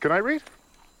 Can I read?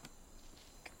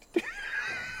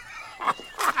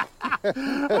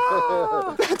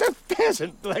 That a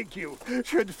peasant like you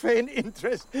should feign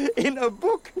interest in a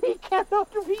book he cannot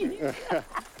read.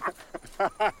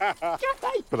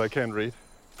 But I can read.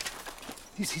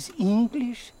 This is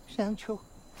English, Sancho.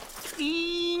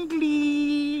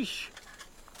 English.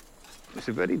 It's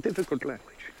a very difficult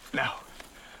language. Now,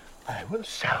 I will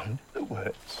sound the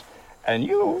words, and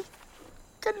you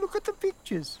can look at the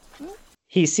pictures.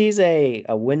 He sees a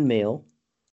windmill.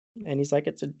 And he's like,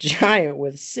 it's a giant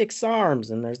with 6 arms.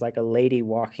 And there's like a lady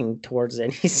walking towards it.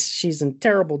 And she's in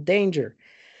terrible danger.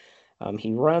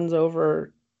 He runs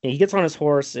over. He gets on his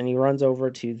horse and he runs over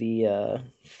to the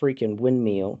freaking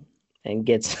windmill and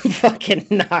gets fucking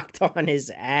knocked on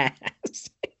his ass.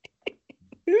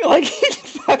 Like he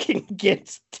fucking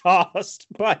gets tossed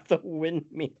by the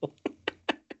windmill.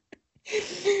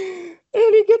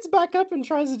 And he gets back up and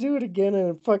tries to do it again,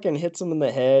 and it fucking hits him in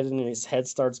the head, and his head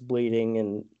starts bleeding.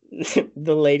 And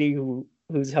the lady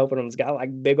who's helping him's got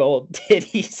like big old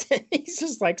titties, and he's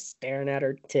just like staring at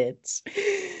her tits.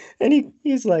 And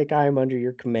he's like, "I'm under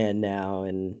your command now."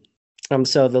 And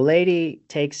so the lady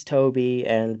takes Toby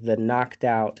and the knocked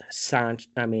out Don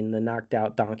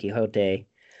Quixote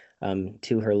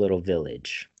to her little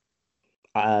village.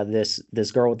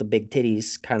 This girl with the big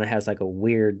titties kind of has like a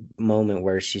weird moment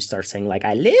where she starts saying like,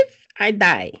 "I live, I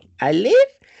die. I live,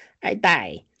 I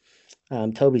die."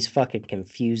 Toby's fucking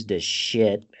confused as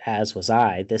shit, as was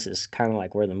I. This is kind of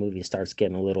like where the movie starts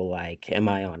getting a little like, am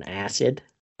I on acid?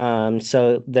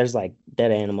 So there's like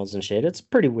dead animals and shit. It's a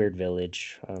pretty weird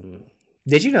village.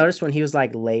 Did you notice when he was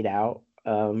like laid out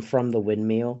from the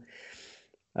windmill,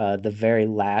 the very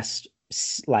last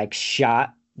like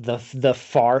shot, the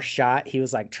far shot, he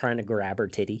was like trying to grab her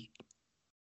titty?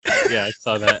 Yeah, I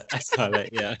saw that.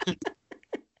 Yeah.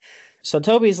 So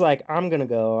Toby's like, "I'm gonna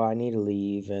go. I need to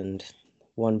leave." And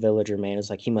one villager man is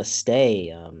like, "He must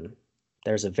stay.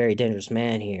 there's a very dangerous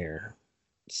man here.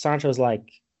 Sancho's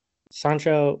like,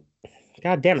 Sancho,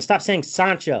 God damn it, stop saying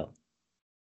Sancho.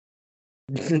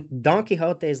 Don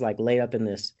Quixote is like laid up in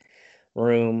this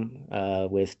room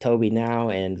with Toby now,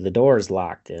 and the door is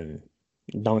locked, and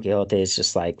Don Quixote is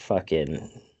just like fucking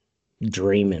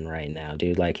dreaming right now,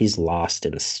 dude. Like he's lost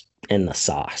in the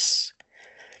sauce.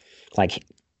 Like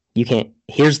you can't.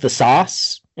 Here's the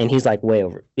sauce, and he's like way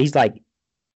over. He's like,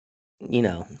 you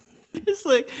know, it's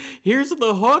like here's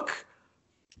the hook.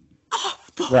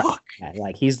 Off the hook. Yeah,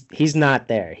 like he's not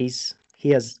there. He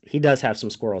does have some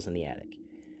squirrels in the attic.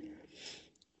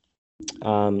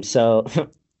 So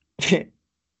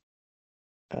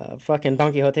fucking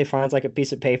Don Quixote finds like a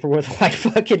piece of paper with like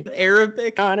fucking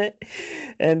Arabic on it,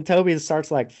 and Toby starts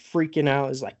like freaking out.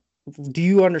 He's like, do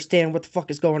you understand what the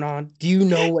fuck is going on? Do you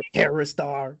know what terrorists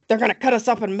are? They're gonna cut us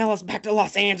up and mail us back to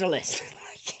Los Angeles.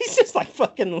 He's just like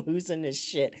fucking losing his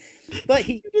shit. But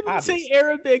he didn't say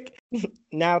Arabic.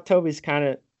 Now Toby's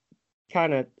kind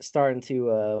of starting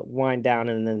to wind down,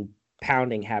 and then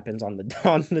pounding happens on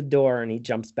the door, and he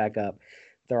jumps back up.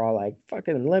 They're all like,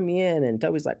 fucking let me in. And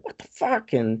Toby's like, what the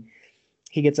fuck? And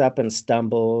he gets up and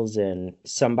stumbles, and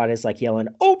somebody's like yelling,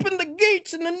 open the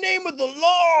gates in the name of the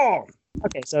law.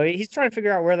 Okay, so he's trying to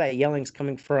figure out where that yelling's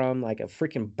coming from. Like a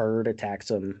freaking bird attacks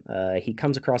him. He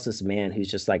comes across this man who's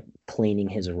just like cleaning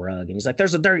his rug, and he's like,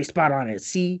 there's a dirty spot on it.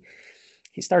 See?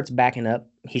 He starts backing up.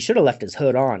 He should have left his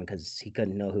hood on because he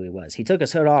couldn't know who he was. He took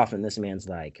his hood off, and this man's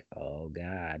like, oh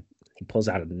God. He pulls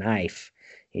out a knife.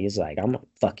 He's like, I'm gonna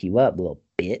fuck you up, little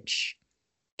bitch.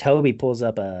 Toby pulls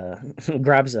up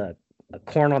grabs a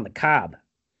corn on the cob.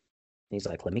 He's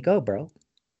like, let me go, bro.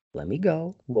 Let me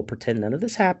go. We'll pretend none of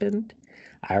this happened.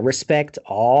 I respect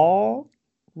all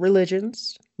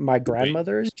religions. My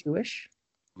grandmother is Jewish.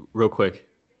 Real quick.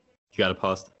 You gotta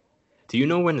pause. Do you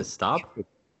know when to stop?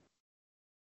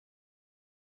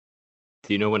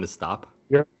 Do you know when to stop?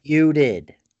 You're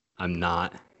muted. I'm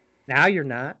not. Now you're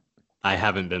not. I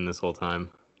haven't been this whole time.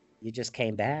 You just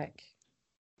came back.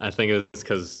 I think it was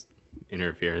because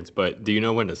interference, but do you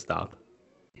know when to stop?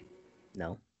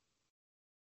 No.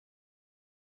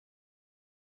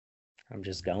 I'm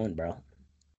just going, bro.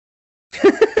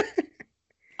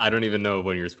 I don't even know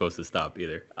when you're supposed to stop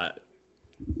either.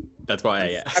 That's why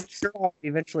I asked. I'm sure I'll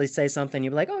eventually say something.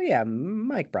 You'll be like, oh yeah,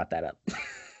 Mike brought that up.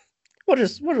 We'll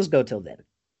just go till then.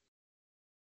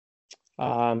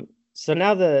 So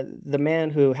now the man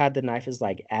who had the knife is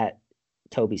like at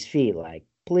Toby's feet, like,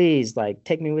 please, like,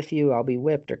 take me with you. I'll be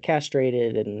whipped or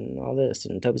castrated and all this.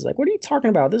 And Toby's like, what are you talking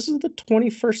about? This is the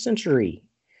 21st century.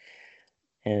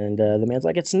 And the man's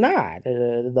like, it's not.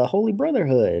 The Holy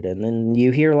Brotherhood. And then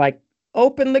you hear like,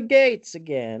 open the gates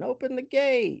again. Open the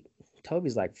gate.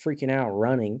 Toby's like freaking out,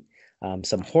 running.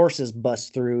 Some horses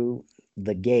bust through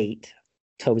the gate.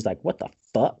 Toby's like, what the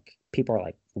fuck? People are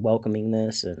like welcoming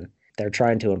this, and they're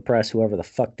trying to impress whoever the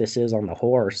fuck this is on the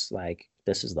horse. Like,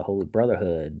 this is the Holy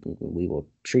Brotherhood. We will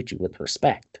treat you with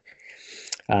respect.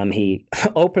 He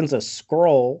opens a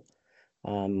scroll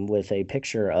with a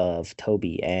picture of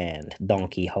Toby and Don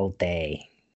Quixote.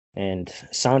 And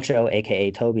Sancho,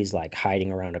 a.k.a. Toby's, like,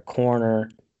 hiding around a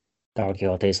corner. Don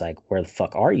Quixote's like, where the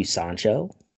fuck are you, Sancho?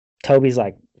 Toby's,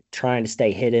 like, trying to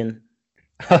stay hidden.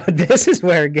 This is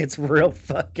where it gets real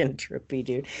fucking trippy,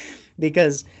 dude.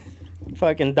 Because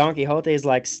fucking Don Quixote is,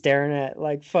 like, staring at,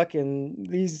 like, fucking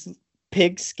these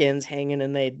pig skins hanging,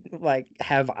 and they, like,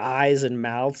 have eyes and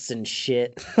mouths and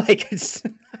shit. Like, it's...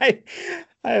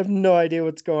 I have no idea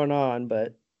what's going on,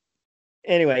 but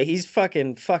anyway, he's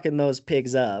fucking those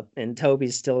pigs up, and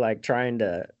Toby's still like trying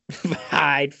to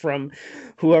hide from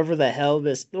whoever the hell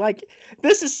this. Like,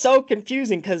 this is so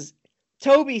confusing because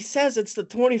Toby says it's the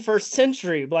 21st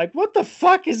century. Like, what the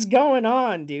fuck is going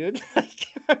on, dude? Like,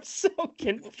 I'm so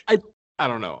confused. I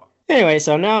don't know. Anyway,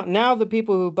 so now the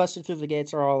people who busted through the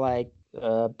gates are all like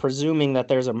presuming that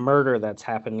there's a murder that's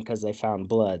happened because they found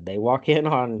blood. They walk in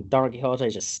on Don Quixote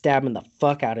just stabbing the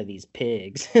fuck out of these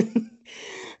pigs.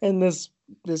 And this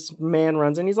man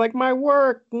runs in. He's like, my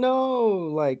work, no.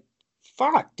 Like,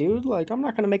 fuck, dude. Like, I'm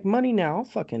not going to make money now. I'll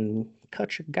fucking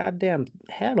cut your goddamn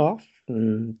head off.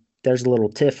 And there's a little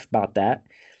tiff about that.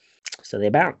 So they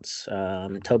bounce.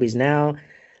 Toby's now,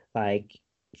 like,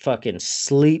 fucking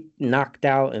sleep knocked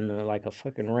out in like a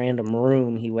fucking random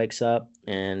room. He wakes up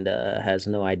and has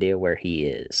no idea where he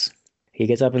is. He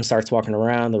gets up and starts walking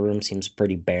around. The room seems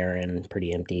pretty barren,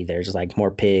 pretty empty. There's like more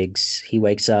pigs. He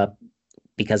wakes up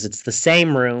because it's the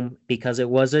same room, because it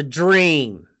was a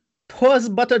dream. 'Twas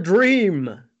but a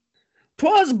dream.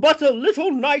 'Twas but a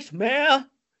little nightmare.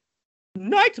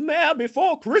 Nightmare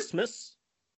before Christmas.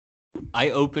 I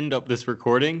opened up this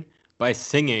recording by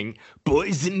singing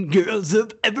 "Boys and girls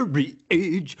of every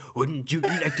age, wouldn't you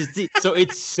like to see?" So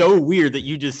it's so weird that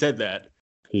you just said that.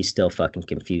 He's still fucking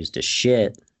confused as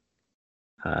shit.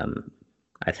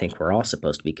 I think we're all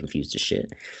supposed to be confused as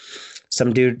shit.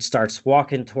 Some dude starts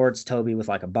walking towards Toby with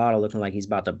like a bottle, looking like he's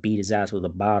about to beat his ass with a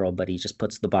bottle, but he just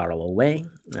puts the bottle away.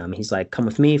 He's like, "Come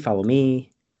with me, follow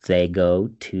me." They go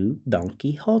to Don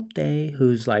Quixote,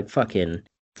 who's like fucking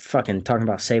talking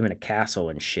about saving a castle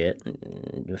and shit.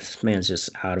 This man's just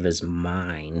out of his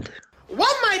mind.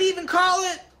 One might even call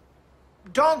it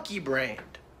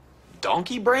donkey-brained.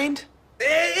 Donkey-brained?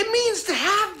 It means to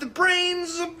have the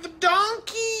brains of a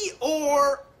donkey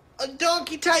or a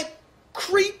donkey-type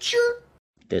creature.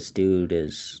 This dude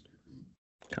is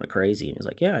kind of crazy. And he's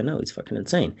like, "Yeah, I know. He's fucking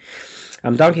insane."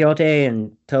 Don Quixote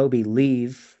and Toby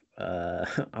leave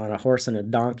on a horse and a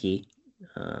donkey.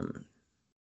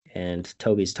 And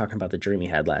Toby's talking about the dream he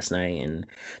had last night. And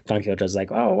Don Quixote's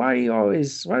like, "Oh, why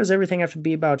does everything have to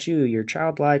be about you? You're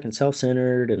childlike and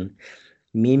self-centered and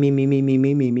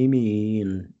me.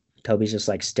 And Toby's just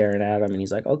like staring at him, and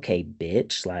he's like, "Okay,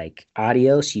 bitch, like,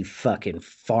 adios, you fucking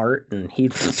fart." And he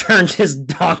turns his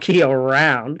donkey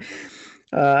around.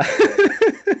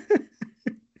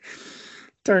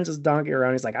 Turns his donkey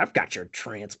around. He's like, "I've got your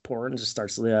transport," and just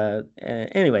starts.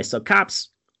 Anyway, so cops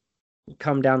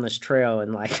come down this trail,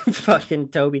 and like fucking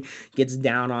Toby gets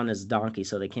down on his donkey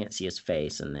so they can't see his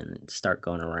face, and then start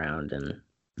going around. And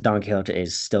Don Quixote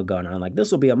is still going on like, "This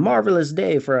will be a marvelous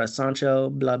day for us, Sancho,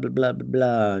 blah, blah, blah, blah,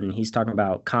 blah." And he's talking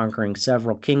about conquering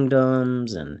several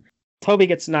kingdoms. And Toby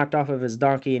gets knocked off of his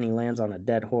donkey, and he lands on a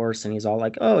dead horse. And he's all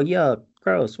like, "Oh, yuck,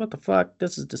 gross, what the fuck?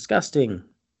 This is disgusting."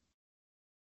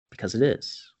 Because it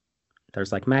is.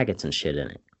 There's like maggots and shit in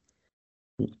it.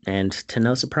 And to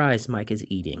no surprise, Mike is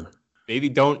eating. Maybe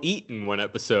don't eat in one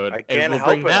episode. I can't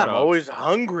help it. I'm always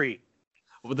hungry.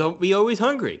 Well, don't be always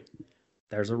hungry.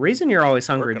 There's a reason you're always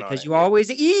hungry, because you always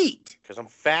eat. Because I'm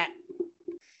fat.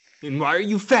 And why are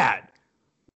you fat?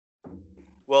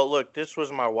 Well, look, this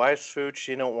was my wife's food.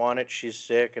 She don't want it. She's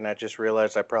sick, and I just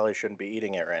realized I probably shouldn't be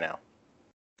eating it right now.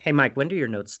 Hey, Mike, when do your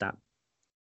notes stop?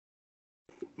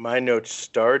 My notes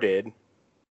started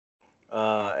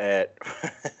at...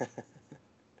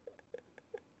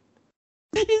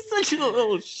 He's such a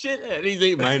little shithead. He's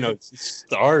like, "My notes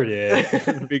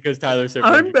started," because Tyler said,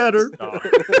 "I'm better."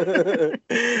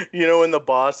 You know, when the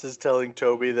boss is telling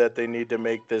Toby that they need to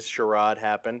make this charade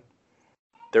happen,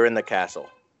 they're in the castle.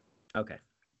 Okay.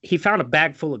 He found a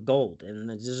bag full of gold, and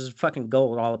there's just fucking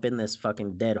gold all up in this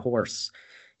fucking dead horse.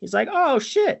 He's like, "Oh,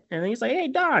 shit." And he's like, "Hey,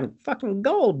 Don, fucking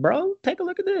gold, bro. Take a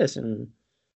look at this." And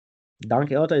Don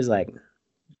Quixote's like,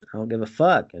 "I don't give a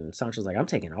fuck." And Sancho's like, "I'm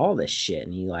taking all this shit."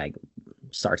 And he like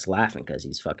starts laughing because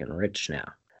he's fucking rich now.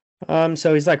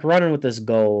 So he's like running with this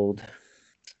gold.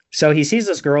 So he sees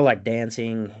this girl like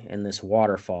dancing in this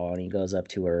waterfall, and he goes up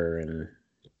to her, and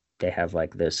they have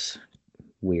like this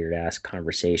weird ass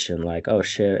conversation like, "Oh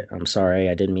shit, I'm sorry,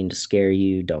 I didn't mean to scare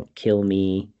you, don't kill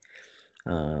me."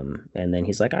 And then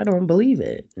he's like, "I don't believe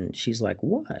it." And she's like,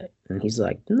 "What?" And he's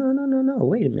like, No,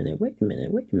 wait a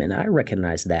minute, I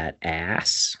recognize that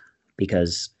ass,"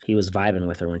 because he was vibing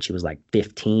with her when she was like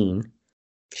 15.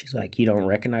 She's like, "You don't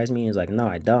recognize me?" He's like, "No,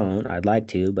 I don't. I'd like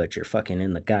to, but you're fucking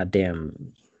in the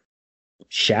goddamn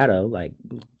shadow. Like,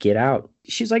 get out."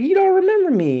 She's like, "You don't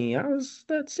remember me. I was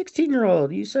that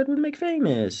 16-year-old you said would make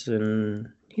famous." And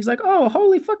he's like, "Oh,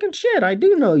 holy fucking shit, I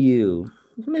do know you.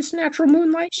 Miss Natural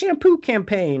Moonlight Shampoo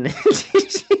Campaign."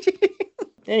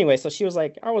 Anyway, so she was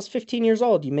like, "I was 15 years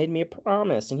old. You made me a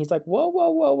promise." And he's like,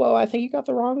 Whoa. I think you got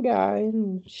the wrong guy."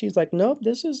 And she's like, "Nope,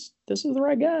 this is the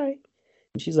right guy."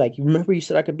 And she's like, "You remember you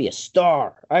said I could be a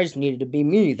star? I just needed to be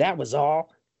me. That was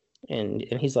all." And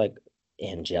he's like,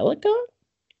 "Angelica?"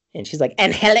 And she's like,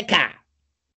 "Angelica.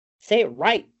 Say it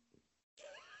right."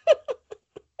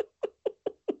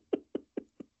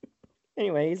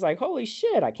 Anyway, he's like, "Holy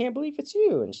shit, I can't believe it's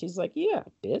you." And she's like, "Yeah,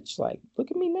 bitch, like, look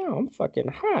at me now. I'm fucking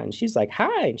hot." And she's like,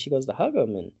 "Hi." And she goes to hug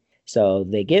him. And so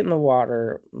they get in the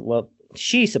water. Well,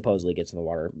 she supposedly gets in the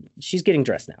water. She's getting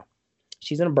dressed now.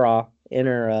 She's in a bra, in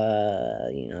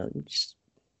her, just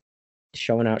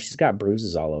showing out. She's got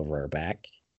bruises all over her back.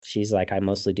 She's like, "I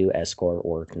mostly do escort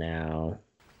work now."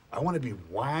 I want to be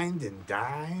wined and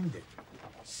dined at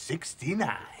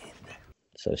 69.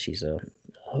 So she's a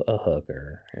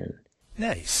hooker. And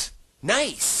Nice.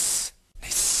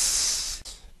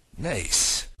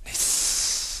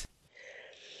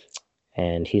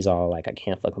 And he's all like, "I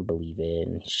can't fucking believe it."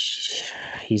 And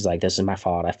he's like, "This is my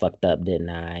fault. I fucked up, didn't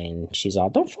I?" And she's all,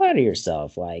 "Don't flatter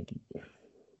yourself. Like,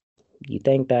 you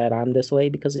think that I'm this way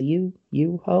because of you,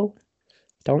 you hoe?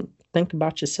 Don't think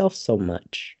about yourself so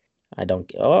much." I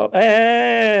don't. Oh,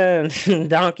 and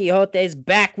Don Quixote's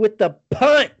back with the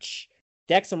punch.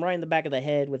 Decks him right in the back of the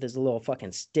head with his little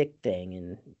fucking stick thing,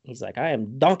 and he's like, "I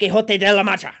am Don Quixote de la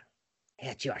Mancha,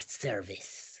 at your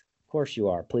service." Of course you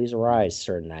are. Please arise,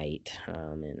 Sir Knight.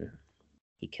 And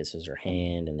he kisses her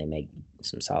hand, and they make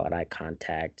some solid eye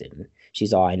contact. And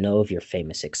she's all, "I know of your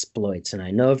famous exploits, and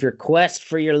I know of your quest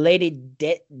for your lady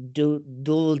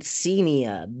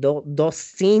Dulcinea.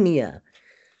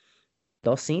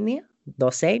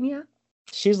 Dulcinea?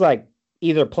 She's like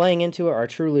either playing into it or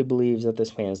truly believes that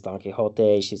this man's Don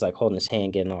Quixote. She's like holding his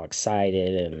hand, getting all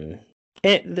excited, and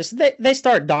they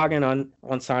start dogging on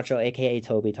Sancho, aka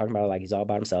Toby, talking about it like he's all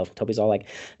about himself. Toby's all like,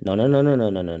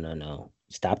 no.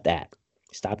 Stop that.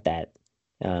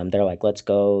 They're like, let's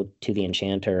go to the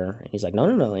enchanter. And he's like,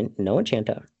 no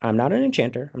enchanter. I'm not an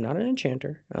enchanter.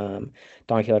 Don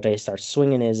Quixote starts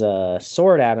swinging his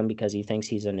sword at him because he thinks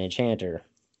he's an enchanter.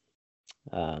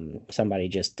 Somebody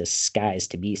just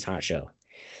disguised to be Sancho.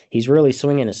 He's really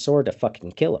swinging his sword to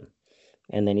fucking kill him.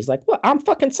 And then he's like, well, I'm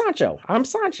fucking Sancho. I'm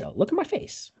Sancho. Look at my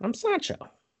face. I'm Sancho.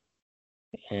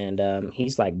 And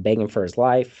he's like begging for his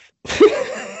life.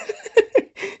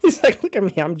 He's like, look at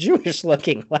me. I'm Jewish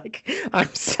looking. Like,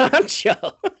 I'm Sancho.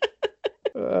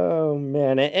 Oh,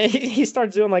 man. And he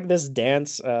starts doing like this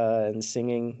dance and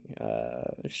singing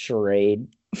charade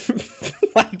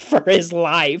like for his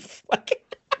life. Like,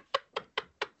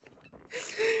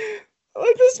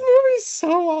 this movie's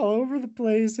so all over the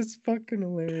place. It's fucking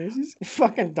hilarious.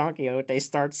 Fucking Don Quixote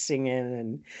starts singing,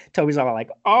 and Toby's all like,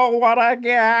 oh, what a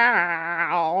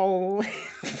gal.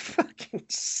 Fucking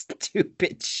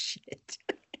stupid shit.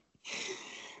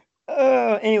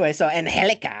 Anyway, so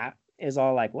Angelica is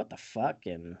all like, what the fuck?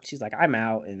 And she's like, I'm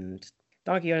out. And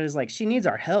Don Quixote is like, she needs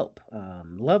our help.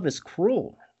 Love is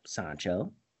cruel,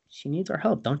 Sancho. She needs our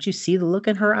help. Don't you see the look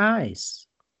in her eyes?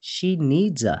 She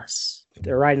needs us.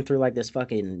 They're riding through like this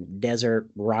fucking desert,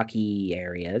 rocky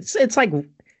area. It's like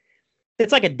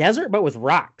a desert, but with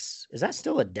rocks. Is that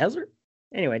still a desert?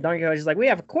 Anyway, Don Quixote's like, we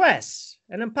have a quest,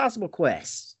 an impossible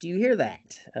quest. Do you hear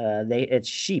that? It's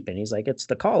sheep, and he's like, it's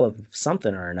the call of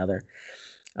something or another.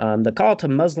 The call to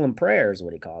Muslim prayer is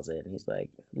what he calls it. And he's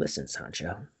like, listen,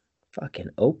 Sancho, fucking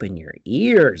open your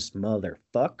ears,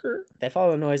 motherfucker. They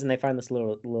follow the noise and they find this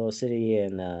little city,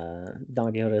 and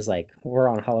Don Quixote is like, we're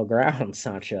on hollow ground,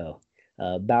 Sancho.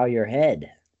 Bow your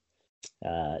head.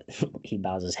 He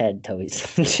bows his head. Toby's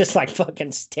just like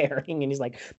fucking staring, and he's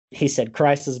like, he said,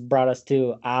 Christ has brought us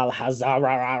to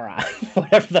Al-Hazarara,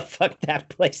 whatever the fuck that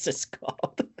place is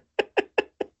called.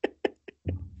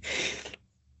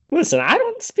 Listen, I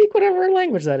don't speak whatever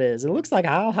language that is. It looks like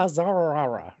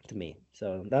Al-Hazarara to me,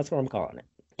 so that's what I'm calling it.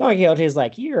 Don Quixote is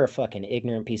like, you're a fucking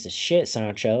ignorant piece of shit,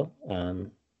 Sancho.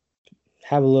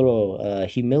 Have a little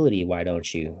humility, why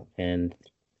don't you? And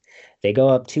they go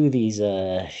up to these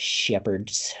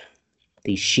shepherds,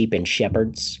 these sheep and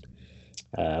shepherds.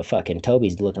 Fucking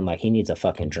Toby's looking like he needs a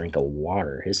fucking drink of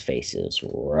water. His face is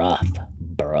rough,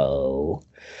 bro.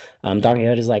 Don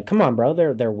Quixote's like, come on, bro.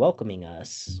 They're welcoming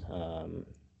us.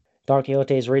 Don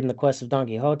Quixote's reading the quest of Don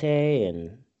Quixote,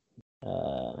 and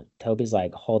Toby's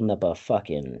like holding up a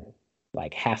fucking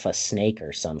like half a snake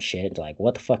or some shit. Like,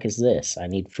 what the fuck is this? I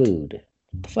need food.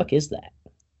 What the fuck is that?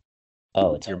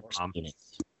 Oh, it's a horse penis.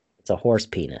 It's a horse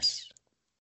penis.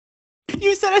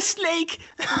 You said a snake.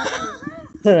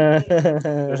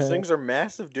 Those things are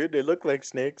massive, dude. They look like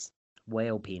snakes.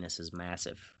 Whale penis is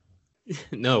massive.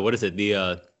 No, what is it? Do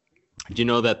you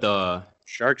know that the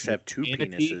sharks have two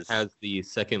manatee penises? Has the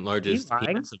second largest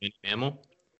penis of any mammal?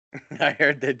 I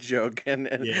heard that joke, and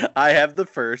I have the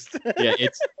first. Yeah,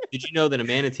 Did you know that a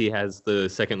manatee has the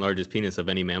second largest penis of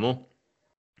any mammal?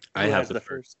 I have the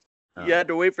first. You had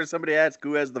to wait for somebody to ask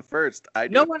who has the first.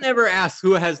 No one ever asks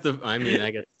who has the. I mean,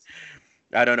 I guess.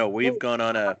 I don't know. We've gone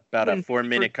on about a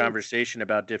 4-minute conversation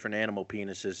about different animal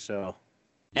penises. So,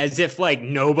 as if like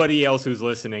nobody else who's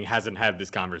listening hasn't had this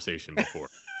conversation before.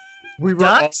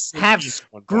 Ducks have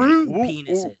screw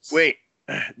penises. Wait,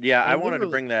 yeah, I wanted to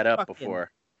bring that up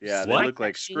before. Yeah, they look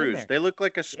like screws. They look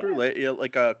like a screw,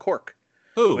 like a cork.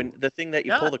 Who? The thing that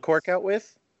you pull the cork out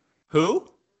with? Who?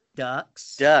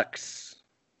 Ducks.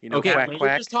 You know, okay, quack, you're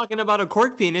quack. just talking about a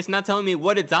cork penis, not telling me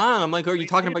what it's on. I'm like, are you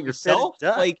talking about yourself?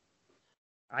 Like,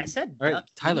 I said, all right,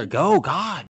 Tyler, go.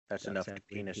 God, that's enough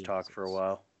penis talk for a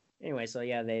while. Anyway, so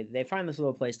yeah, they find this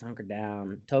little place to hunker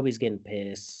down. Toby's getting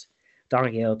pissed.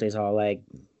 Don Quixote's all like,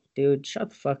 dude, shut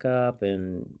the fuck up,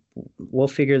 and we'll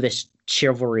figure this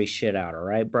chivalry shit out, all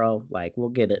right, bro? Like, we'll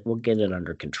get it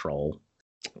under control.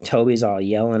 Toby's all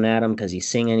yelling at him because he's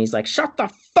singing. He's like, shut the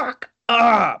fuck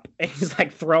up! And he's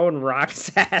like throwing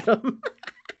rocks at him.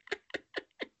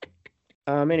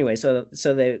 Anyway, so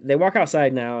they walk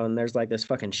outside now, and there's like this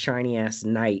fucking shiny ass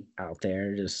knight out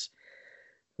there, just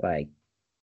like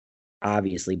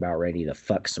obviously about ready to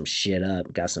fuck some shit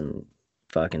up. Got some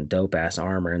fucking dope ass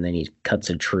armor, and then he cuts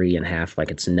a tree in half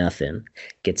like it's nothing.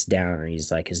 Gets down, and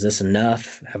he's like, "Is this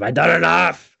enough? Have I done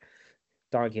enough?"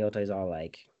 Don Quixote's all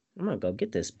like, "I'm gonna go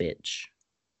get this bitch.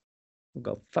 I'll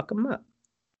go fuck him up."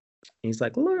 And he's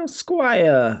like, "Little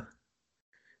squire,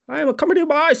 I am accompanied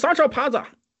by Sancho Panza.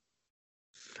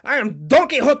 I am Don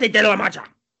Quixote de la Mancha."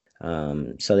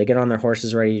 So they get on their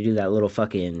horses, ready to do that little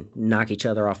fucking knock each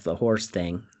other off the horse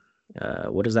thing.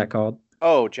 What is that called?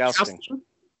 Oh, jousting.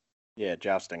 Yeah,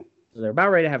 jousting. So they're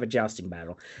about ready to have a jousting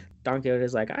battle. Don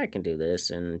Quixote's like, "I can do this,"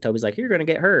 and Toby's like, "You're gonna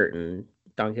get hurt." And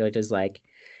Don Quixote's like,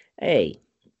 "Hey,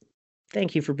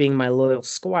 thank you for being my loyal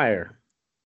squire."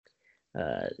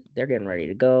 They're getting ready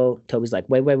to go. Toby's like,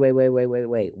 wait.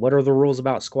 What are the rules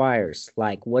about squires?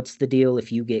 Like, what's the deal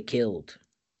if you get killed?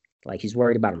 Like, he's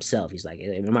worried about himself. He's like,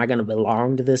 am I going to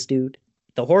belong to this dude?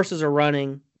 The horses are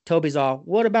running. Toby's all,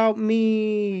 what about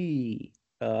me?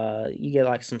 You get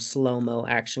like some slow-mo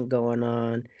action going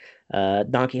on.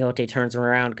 Don Quixote turns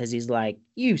around because he's like,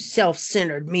 you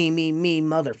self-centered me,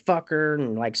 motherfucker,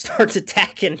 and like starts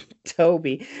attacking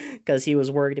Toby because he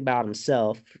was worried about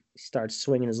himself. He starts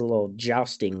swinging his little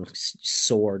jousting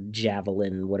sword,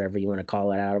 javelin, whatever you want to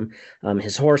call it, at him.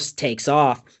 His horse takes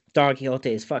off. Don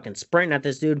Quixote is fucking sprinting at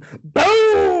this dude.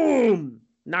 Boom!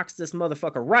 Knocks this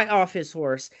motherfucker right off his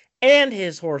horse, and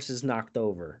his horse is knocked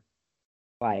over.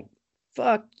 Like,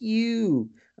 fuck you.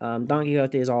 Don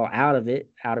Quixote is all out of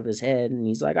his head, and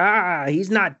he's like, he's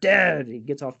not dead. He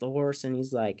gets off the horse, and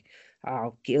he's like,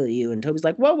 I'll kill you. And Toby's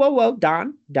like, whoa,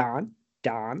 Don.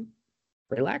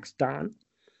 Relax, Don.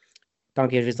 Don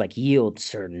Quixote's like, yield,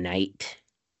 Sir Knight,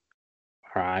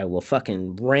 or I will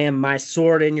fucking ram my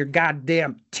sword in your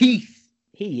goddamn teeth.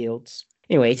 He yields.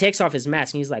 Anyway, he takes off his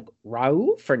mask, and he's like,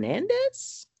 Raul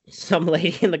Fernandez? Some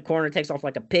lady in the corner takes off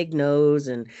like a pig nose,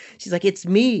 and she's like, it's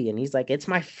me. And he's like, it's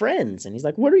my friends. And he's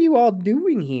like, what are you all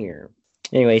doing here?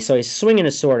 Anyway, so he's swinging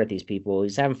his sword at these people.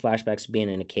 He's having flashbacks of being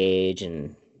in a cage,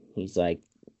 and he's like,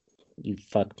 you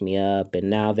fucked me up. And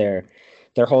now they're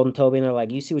holding Toby, and they're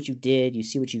like, you see what you did? You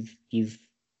see what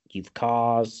you've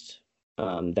caused?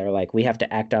 They're like, we have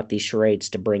to act out these charades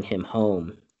to bring him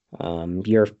home.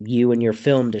 You and your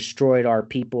film destroyed our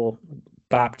people,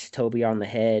 bopped Toby on the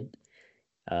head.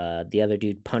 The other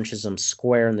dude punches him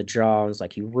square in the jaw and is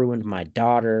like, you ruined my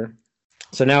daughter.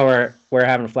 So now we're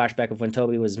having a flashback of when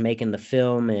Toby was making the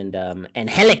film, and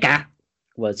Angelica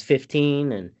was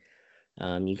 15, and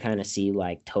you kind of see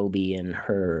like Toby and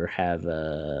her have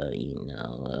a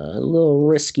little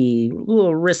risky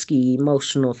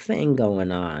emotional thing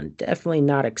going on. Definitely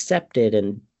not accepted,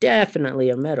 and definitely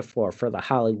a metaphor for the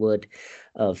Hollywood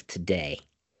of today.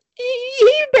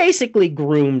 He basically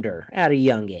groomed her at a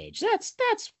young age. That's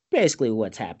basically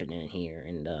what's happening here.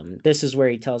 And this is where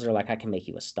he tells her, like, I can make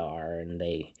you a star. And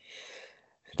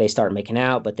they start making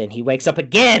out, but then he wakes up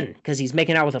again because he's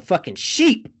making out with a fucking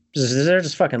sheep. They're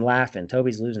just fucking laughing.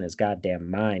 Toby's losing his goddamn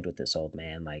mind with this old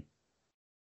man. Like,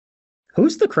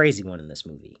 who's the crazy one in this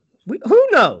movie? Who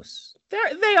knows?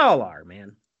 They all are,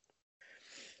 man.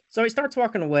 So he starts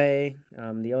walking away.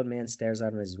 The old man stares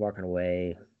at him as he's walking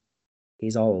away.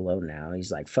 He's all alone now.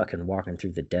 He's like fucking walking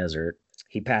through the desert.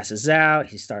 He passes out.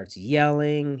 He starts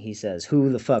yelling. He says, who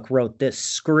the fuck wrote this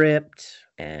script?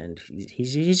 And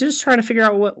he's just trying to figure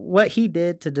out what he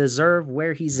did to deserve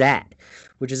where he's at,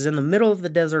 which is in the middle of the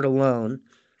desert alone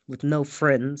with no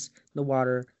friends, no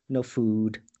water, no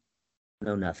food,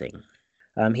 no nothing.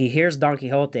 He hears Don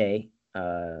Quixote.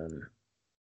 Oh,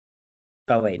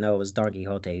 wait, no, it was Don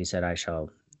Quixote who said, I shall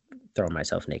throw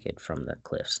myself naked from the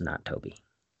cliffs, not Toby.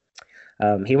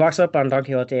 He walks up on Don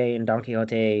Quixote, and Don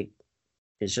Quixote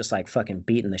is just like fucking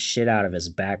beating the shit out of his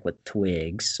back with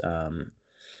twigs,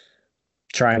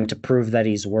 trying to prove that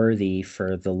he's worthy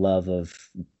for the love of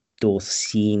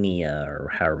Dulcinea, or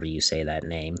however you say that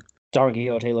name. Don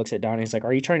Quixote looks at Don and he's like,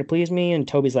 are you trying to please me? And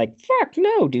Toby's like, fuck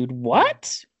no, dude,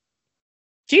 what?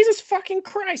 Jesus fucking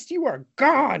Christ, you are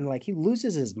gone! Like, he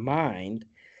loses his mind.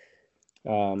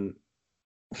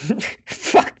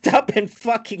 Fucked up and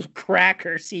fucking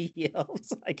crackers, he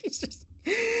yells. Like, he's just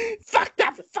fucked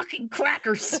up fucking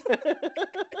crackers.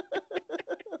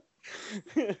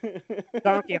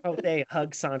 Don Quixote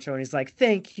hugs Sancho and he's like,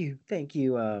 thank you.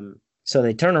 So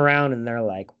they turn around and they're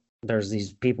like, there's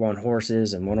these people on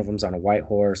horses, and one of them's on a white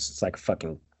horse. It's like a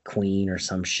fucking queen or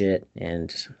some shit.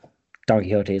 And Don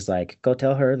Quixote is like, go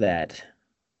tell her that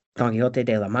Don Quixote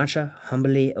de la Mancha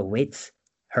humbly awaits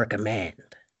her command.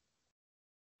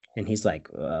 And he's like,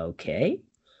 okay.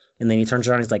 And then he turns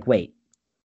around and he's like, wait,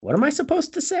 what am I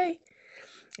supposed to say?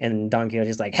 And Don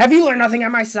Quixote's like, have you learned nothing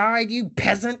on my side, you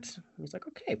peasant? He's like,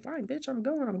 okay, fine, bitch, I'm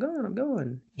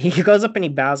going. He goes up and he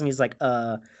bows and he's like,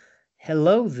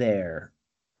 hello there,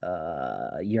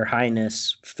 your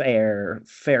highness, fair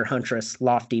huntress,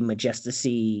 lofty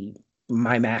majesty,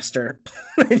 my master.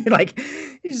 Like,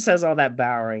 he just says all that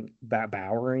bowing. Bow.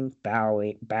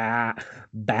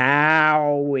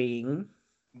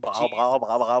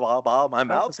 My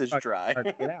mouth is dry.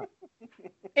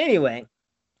 Anyway,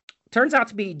 turns out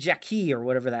to be Jackie or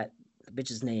whatever that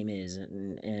bitch's name is,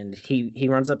 and he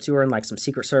runs up to her and like some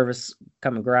Secret Service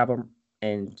come and grab him,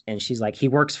 and she's like, he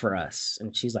works for us,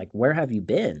 and she's like, where have you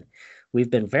been? We've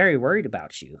been very worried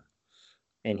about you.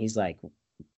 And he's like,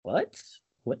 what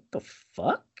the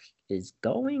fuck is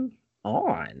going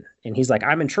on? And he's like,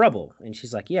 I'm in trouble. And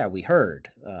she's like, yeah, we heard,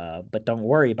 but don't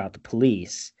worry about the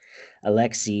police.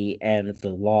 Alexei and the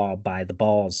law by the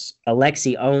balls.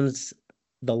 Alexei owns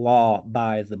the law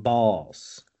by the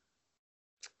balls.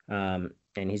 And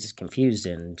he's just confused,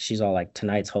 and she's all like,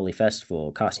 tonight's holy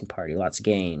festival, costume party, lots of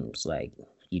games. Like,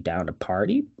 you down to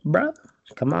party, bruh?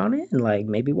 Come on in. Like,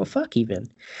 maybe we'll fuck even.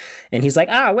 And he's like,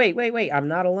 wait, I'm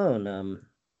not alone.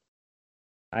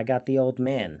 I got the old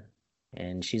man.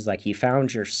 And she's like, you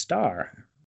found your star.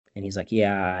 And he's like,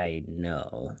 yeah, I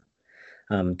know.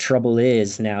 Trouble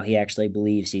is, now he actually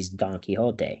believes he's Don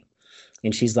Quixote.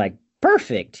 And she's like,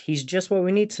 perfect. He's just what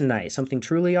we need tonight. Something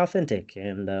truly authentic.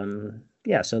 And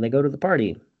yeah, so they go to the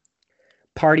party.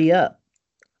 Party up.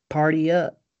 Party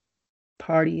up.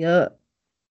 Party up.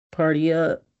 Party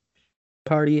up.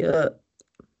 Party up.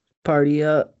 Party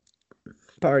up.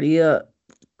 Party up.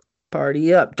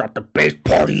 Party up. Drop the bass.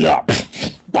 Party up.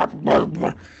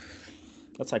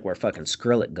 That's like where fucking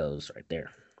Skrillex goes right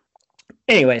there.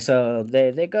 Anyway, so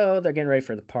they go. They're getting ready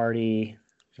for the party.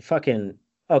 Fucking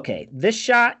okay. This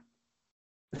shot,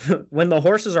 when the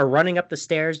horses are running up the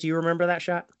stairs, do you remember that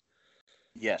shot?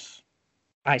 Yes.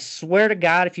 I swear to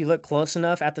God, if you look close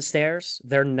enough at the stairs,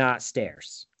 they're not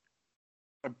stairs.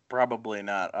 Probably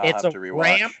not. I'll It's have a to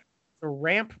rewatch. ramp. The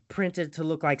ramp printed to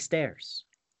look like stairs.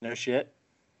 No shit.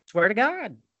 Swear to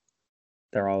God.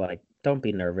 They're all like, don't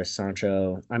be nervous,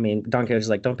 Sancho. I mean, Don Quixote's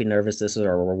like, don't be nervous. This is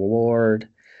our reward.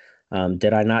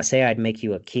 Did I not say I'd make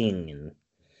you a king? And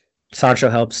Sancho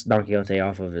helps Don Quixote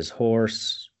off of his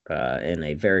horse in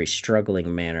a very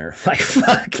struggling manner. Like,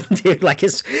 fuck, dude. Like,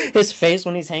 his face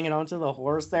when he's hanging onto the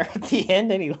horse there at the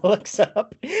end, and he looks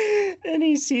up and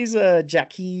he sees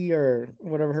Jackie or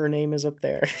whatever her name is up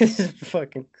there. It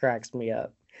fucking cracks me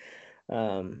up.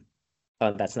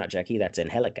 That's not Jackie. That's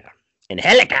Angelica.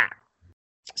 Angelica!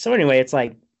 So anyway, it's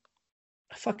like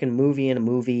a fucking movie in a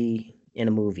movie in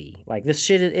a movie. Like, this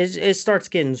shit, it starts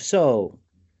getting so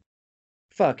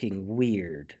fucking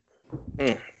weird.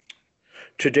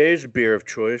 Today's beer of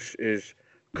choice is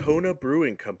Kona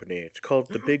Brewing Company. It's called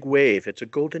the Big Wave. It's a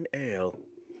golden ale.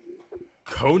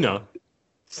 Kona?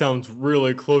 Sounds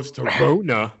really close to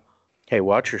Rona. Hey,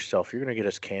 watch yourself. You're going to get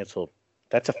us canceled.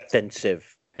 That's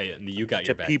offensive. Hey, you got to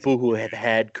your back. people who have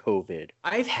had COVID.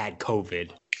 I've had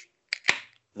COVID.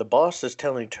 The boss is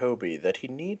telling Toby that he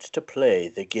needs to play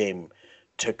the game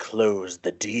to close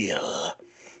the deal.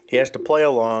 He has to play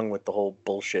along with the whole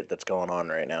bullshit that's going on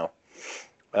right now.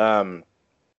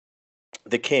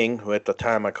 The king, who at the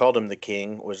time I called him the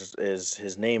king,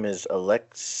 his name is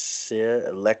Alexis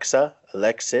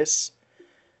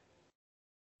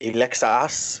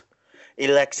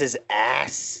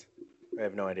ass. I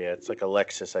have no idea. It's like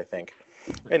Alexis, I think.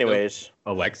 Anyways.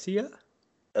 Alexia?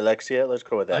 Alexia, let's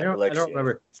go with that. I don't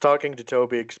remember. He's talking to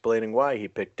Toby, explaining why he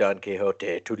picked Don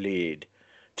Quixote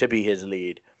to be his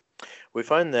lead. We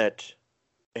find that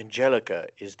Angelica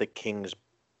is the king's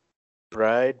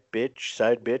bride, bitch,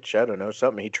 side bitch, I don't know,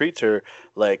 something. He treats her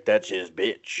like that's his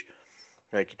bitch.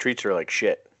 Like, he treats her like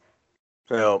shit.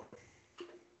 So,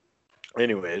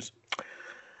 anyways,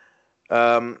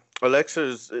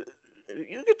 Alexa's,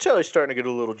 you can tell he's starting to get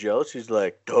a little jealous. He's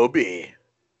like, Toby,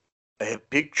 I have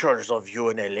pictures of you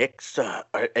and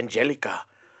Angelica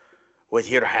with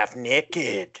your half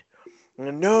naked.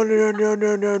 No.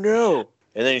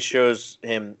 And then he shows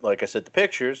him, like I said, the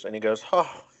pictures, and he goes,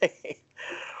 oh,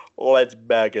 let's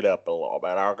back it up a little bit,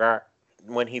 okay?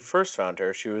 When he first found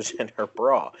her, she was in her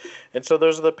bra. And so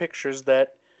those are the pictures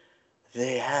that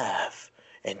they have.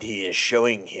 And he is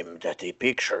showing him that the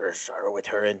pictures are with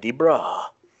her in the bra.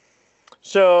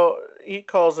 So he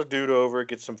calls a dude over,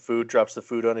 gets some food, drops the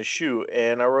food on his shoe.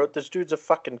 And I wrote, this dude's a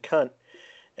fucking cunt.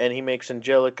 And he makes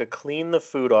Angelica clean the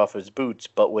food off his boots,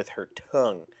 but with her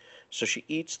tongue. So she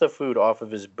eats the food off of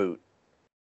his boot.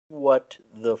 What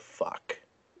the fuck?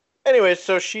 Anyway,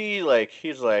 so he's like,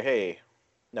 hey,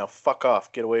 Now fuck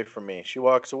off. Get away from me. She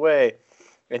walks away,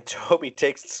 and Toby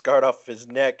takes the scarf off his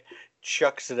neck,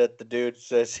 chucks it at the dude,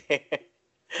 says,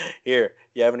 here,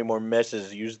 you have any more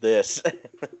messes, use this.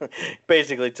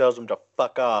 Basically tells him to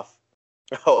fuck off.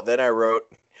 Oh, then I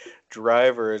wrote,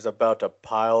 Driver is about to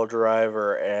pile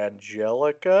driver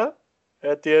Angelica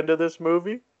at the end of this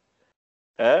movie.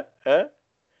 Huh?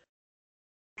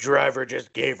 Driver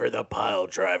just gave her the pile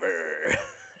driver.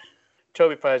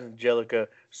 Toby finds Angelica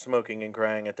smoking and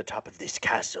crying at the top of this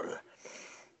castle.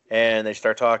 And they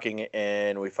start talking,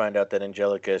 and we find out that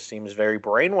Angelica seems very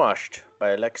brainwashed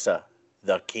by Alexa,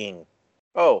 the king.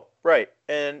 Oh, right.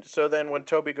 And so then when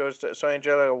Toby goes to... So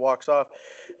Angelica walks off,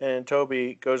 and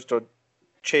Toby goes to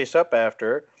chase up after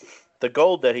her. The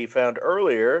gold that he found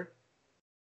earlier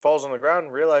falls on the ground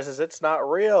and realizes it's not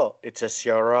real. It's a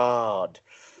charade.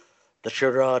 The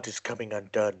charade is coming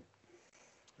undone.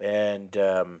 And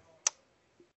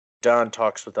Don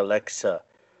talks with Alexa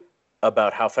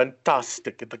about how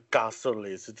fantastic the castle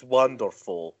is. It's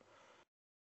wonderful.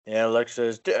 And Alexa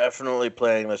is definitely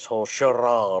playing this whole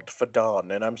charade for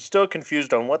Don, and I'm still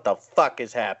confused on what the fuck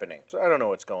is happening. So I don't know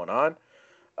what's going on.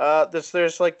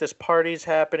 There's like this party's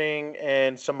happening,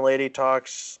 and some lady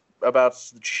talks about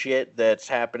shit that's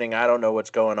happening. I don't know what's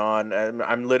going on.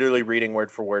 I'm literally reading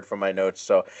word for word from my notes,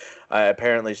 so I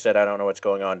apparently said I don't know what's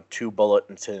going on 2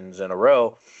 bulletins in a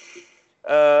row.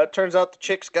 Turns out the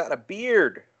chick's got a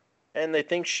beard, and they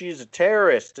think she's a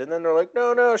terrorist. And then they're like,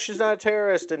 no, she's not a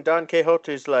terrorist. And Don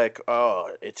Quixote's like,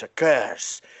 oh, it's a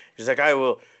curse. He's like, I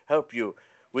will help you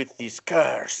with this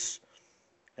curse.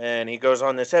 And he goes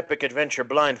on this epic adventure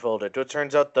blindfolded. It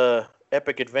turns out the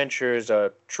epic adventure is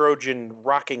a Trojan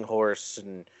rocking horse,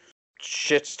 and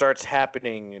shit starts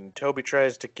happening. And Toby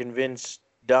tries to convince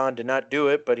Don to not do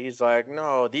it, but he's like,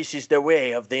 no, this is the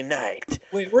way of the night.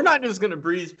 Wait, we're not just going to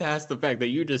breeze past the fact that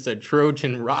you just said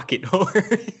Trojan rocket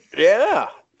horse. Yeah.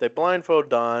 They blindfold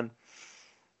Don.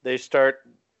 They start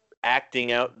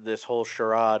acting out this whole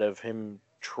charade of him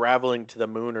traveling to the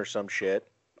moon or some shit.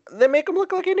 They make him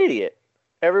look like an idiot.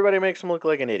 Everybody makes him look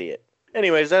like an idiot.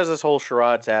 Anyways, as this whole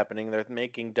charade's happening, they're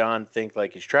making Don think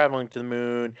like he's traveling to the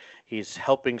moon. He's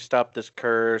helping stop this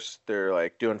curse. They're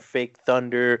like doing fake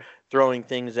thunder, throwing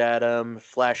things at him,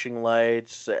 flashing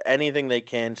lights, anything they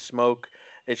can, smoke.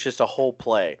 It's just a whole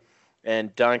play.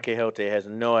 And Don Quixote has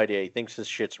no idea. He thinks this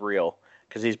shit's real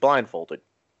because he's blindfolded.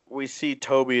 We see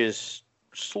Toby is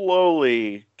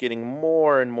slowly getting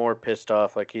more and more pissed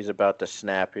off, like he's about to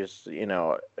snap. He's,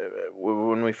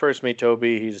 when we first meet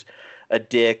Toby, he's a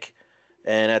dick.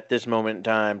 And at this moment in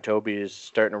time, Toby is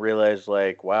starting to realize,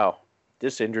 like, wow,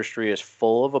 this industry is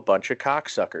full of a bunch of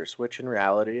cocksuckers, which in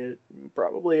reality it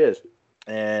probably is.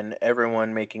 And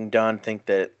everyone making Don think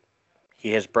that he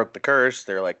has broke the curse.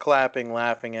 They're like clapping,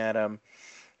 laughing at him.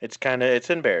 It's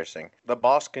embarrassing. The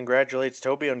boss congratulates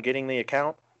Toby on getting the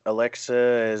account. Alexa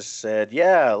has said,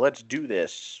 yeah, let's do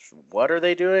this. What are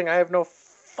they doing? I have no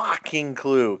fucking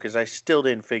clue because I still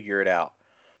didn't figure it out.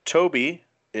 Toby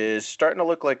is starting to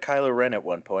look like Kylo Ren at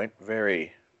one point.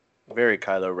 Very, very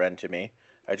Kylo Ren to me.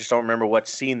 I just don't remember what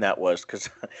scene that was because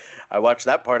I watched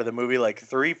that part of the movie like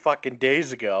 3 fucking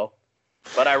days ago.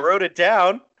 But I wrote it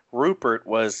down. Rupert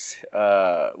was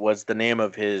the name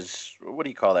of his, what do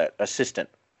you call that, assistant.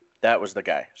 That was the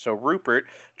guy. So Rupert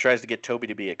tries to get Toby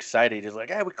to be excited. He's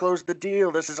like, hey, we closed the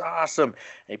deal. This is awesome.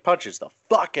 And he punches the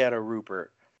fuck out of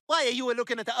Rupert. Why are you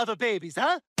looking at the other babies,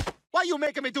 huh? Why you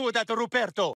making me do that to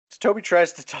Ruperto? So Toby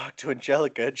tries to talk to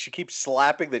Angelica, and she keeps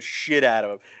slapping the shit out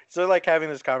of him. So they're like having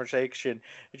this conversation,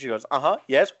 and she goes, uh-huh,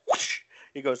 yes, whoosh.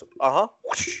 He goes, uh-huh,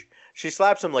 whoosh. She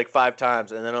slaps him like 5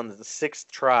 times, and then on the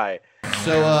 6th try.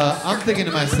 So I'm thinking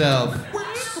to myself,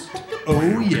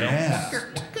 oh yeah,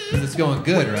 'cause it's going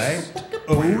good, right?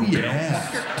 Oh yeah.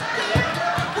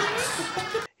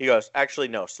 He goes, actually,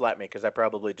 no, slap me, because I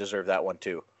probably deserve that one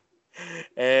too.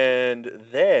 And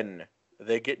then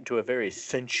they get into a very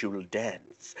sensual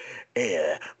dance.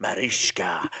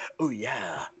 Mariska, oh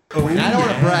yeah. Oh, and I don't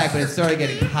want to brag, but it started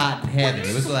getting hot and heavy.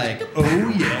 It was like,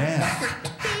 oh yeah.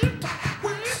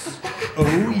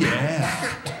 Oh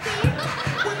yeah.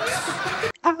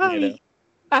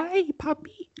 Aye,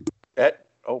 puppy.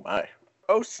 Oh my.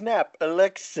 Oh snap,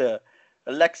 Alexia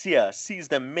sees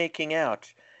them making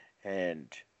out, and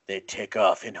they take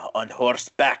off on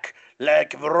horseback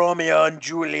like Romeo and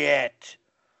Juliet.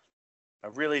 I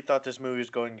really thought this movie was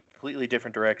going a completely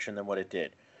different direction than what it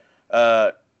did.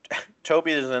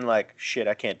 Toby is then like, shit,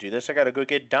 I can't do this. I gotta go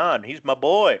get Don. He's my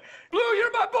boy. Blue,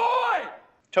 you're my boy!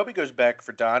 Toby goes back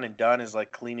for Don, and Don is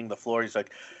like cleaning the floor. He's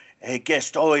like, a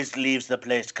guest always leaves the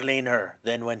place cleaner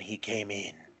than when he came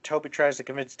in. Toby tries to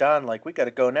convince Don, like, we got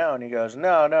to go now. And he goes,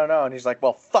 no. And he's like,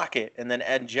 well, fuck it. And then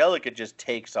Angelica just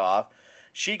takes off.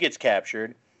 She gets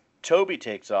captured. Toby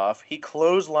takes off. He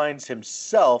clotheslines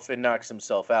himself and knocks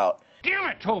himself out. Damn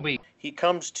it, Toby! He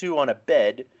comes to on a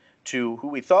bed to who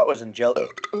we thought was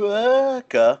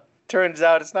Angelica. Turns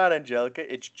out it's not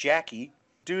Angelica, it's Jackie.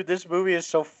 Dude, this movie is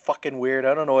so fucking weird.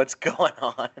 I don't know what's going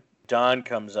on. Don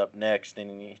comes up next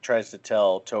and he tries to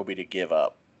tell Toby to give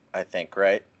up, I think,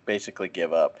 right? Basically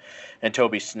give up. And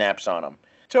Toby snaps on him.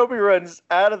 Toby runs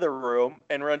out of the room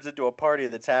and runs into a party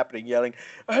that's happening, yelling,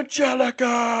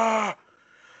 Angelica!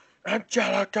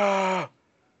 Angelica!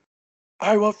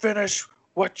 I will finish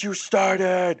what you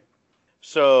started.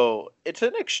 So it's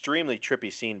an extremely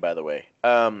trippy scene, by the way.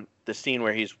 The scene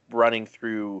where he's running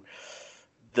through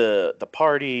the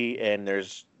party and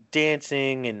there's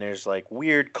dancing and there's like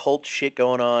weird cult shit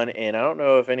going on. And I don't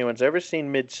know if anyone's ever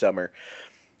seen Midsommar,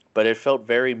 but it felt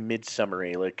very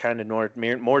Midsummery, like kind of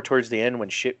more towards the end when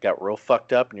shit got real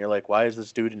fucked up and you're like, why is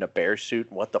this dude in a bear suit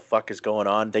and what the fuck is going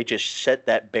on? They just set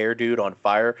that bear dude on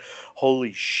fire.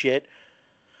 Holy shit.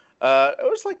 It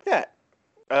was like that.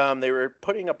 They were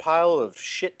putting a pile of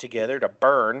shit together to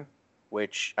burn,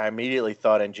 which I immediately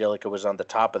thought Angelica was on the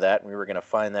top of that, and we were going to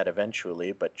find that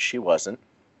eventually, but she wasn't.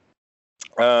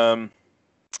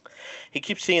 He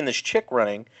keeps seeing this chick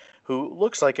running who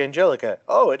looks like Angelica.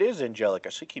 Oh, it is Angelica.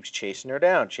 So he keeps chasing her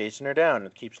down,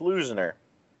 and keeps losing her.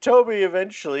 Toby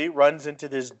eventually runs into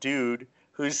this dude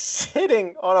who's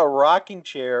sitting on a rocking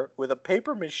chair with a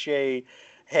paper mache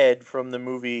head from the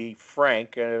movie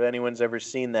Frank, and if anyone's ever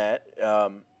seen that,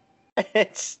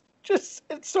 it's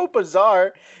so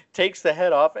bizarre. Takes the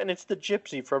head off, and it's the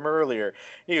gypsy from earlier.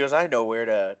 He goes, I know where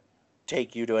to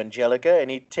take you to Angelica,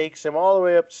 and he takes him all the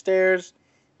way upstairs,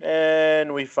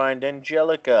 and we find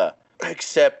Angelica.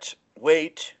 Except,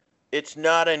 wait, it's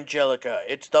not Angelica.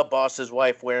 It's the boss's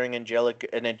wife wearing an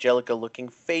Angelica-looking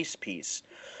face piece.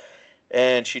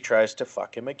 And she tries to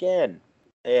fuck him again.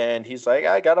 And he's like,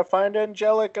 I gotta find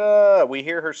Angelica. We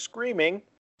hear her screaming,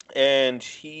 and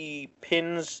he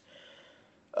pins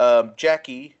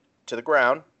Jackie to the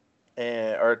ground,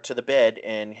 or to the bed,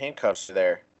 and handcuffs her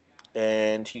there.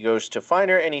 And he goes to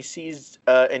find her, and he sees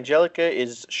Angelica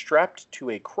is strapped to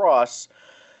a cross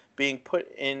being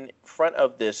put in front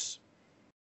of this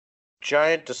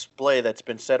giant display that's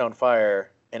been set on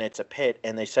fire, and it's a pit,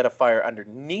 and they set a fire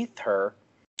underneath her.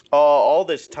 All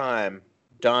this time,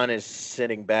 Don is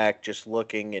sitting back just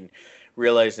looking and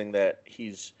realizing that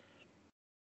he's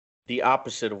the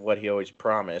opposite of what he always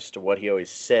promised, or what he always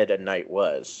said a knight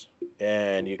was.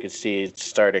 And you can see it's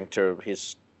starting to,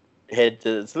 his head,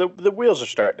 the wheels are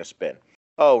starting to spin.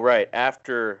 Oh, right.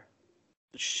 After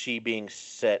she being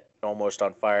set almost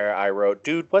on fire, I wrote,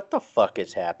 dude, what the fuck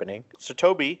is happening? So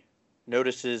Toby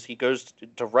notices, he goes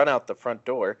to run out the front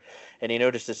door, and he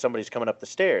notices somebody's coming up the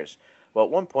stairs. Well,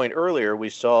 at one point earlier, we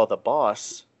saw the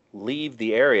boss leave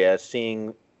the area,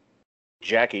 seeing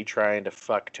Jackie trying to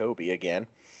fuck Toby again.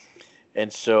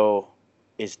 And so,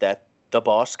 is that the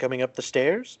boss coming up the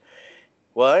stairs?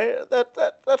 Well,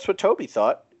 that's what Toby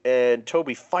thought. And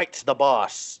Toby fights the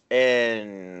boss.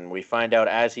 And we find out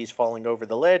as he's falling over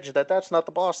the ledge that that's not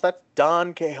the boss, that's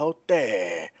Don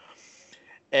Quixote.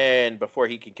 And before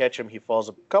he can catch him, he falls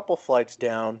a couple flights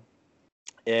down.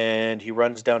 And he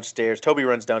runs downstairs. Toby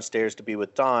runs downstairs to be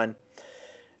with Don.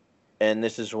 And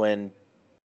this is when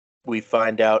we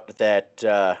find out that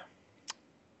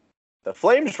the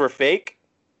flames were fake.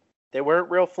 They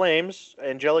weren't real flames.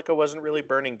 Angelica wasn't really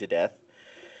burning to death.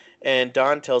 And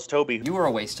Don tells Toby, you were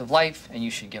a waste of life, and you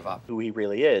should give up. Who he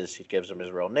really is. He gives him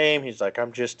his real name. He's like,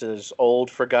 I'm just this old,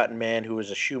 forgotten man who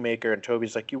was a shoemaker. And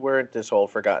Toby's like, you weren't this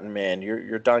old, forgotten man.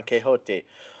 You're Don Quixote.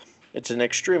 It's an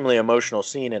extremely emotional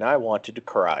scene, and I wanted to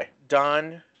cry.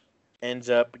 Don ends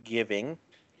up giving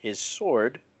his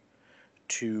sword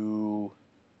to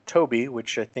Toby,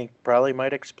 which I think probably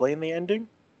might explain the ending.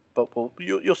 But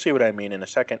you'll see what I mean in a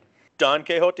second. Don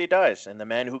Quixote dies, and the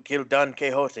man who killed Don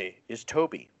Quixote is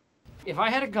Toby. If I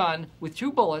had a gun with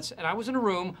 2 bullets and I was in a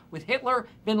room with Hitler,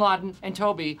 Bin Laden, and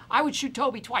Toby, I would shoot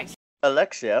Toby twice.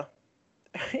 Alexia,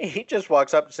 he just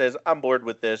walks up and says, I'm bored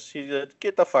with this. He said,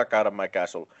 get the fuck out of my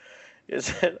castle. He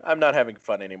said, I'm not having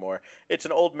fun anymore. It's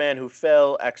an old man who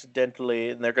fell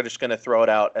accidentally, and they're just going to throw it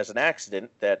out as an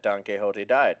accident that Don Quixote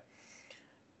died.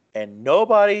 And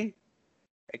nobody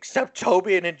except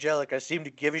Toby and Angelica seem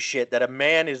to give a shit that a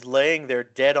man is laying there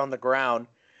dead on the ground.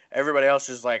 Everybody else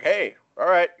is like, hey, all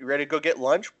right, you ready to go get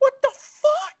lunch? What the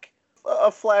fuck?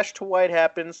 A flash to white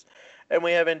happens, and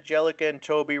we have Angelica and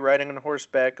Toby riding on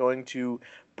horseback going to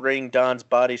bring Don's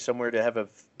body somewhere to have a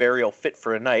burial fit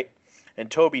for a night. And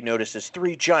Toby notices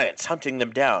 3 giants hunting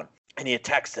them down. And he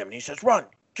attacks them, and he says, "Run!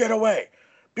 Get away!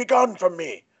 Be gone from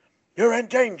me! You're in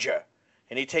danger!"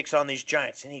 And he takes on these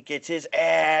giants, and he gets his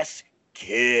ass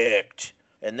kicked.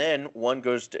 And then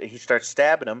he starts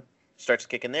stabbing them, starts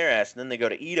kicking their ass, and then they go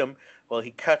to eat him. Well,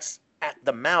 he cuts at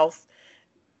the mouth,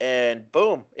 and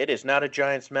boom, it is not a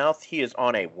giant's mouth. He is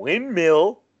on a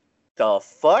windmill. The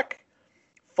fuck?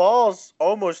 Falls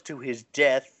almost to his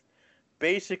death,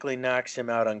 basically knocks him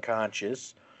out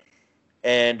unconscious.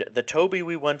 And the Toby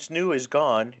we once knew is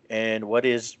gone, and what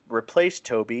is replaced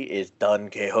Toby is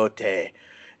Don Quixote.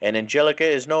 And Angelica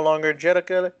is no longer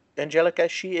Angelica,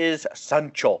 she is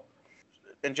Sancho.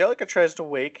 Angelica tries to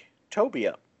wake Toby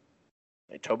up.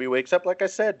 And Toby wakes up, like I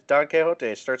said. Don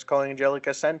Quixote starts calling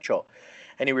Angelica Sancho.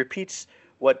 And he repeats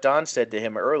what Don said to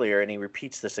him earlier, and he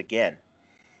repeats this again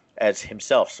as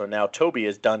himself. So now Toby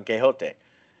is Don Quixote.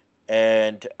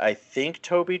 And I think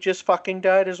Toby just fucking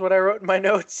died is what I wrote in my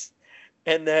notes.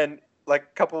 And then, like,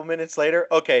 a couple of minutes later,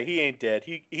 okay, he ain't dead.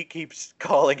 He keeps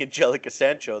calling Angelica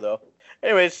Sancho, though.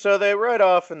 Anyways, so they ride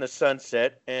off in the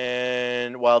sunset,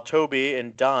 and while Toby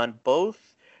and Don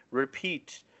both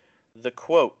repeat the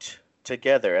quote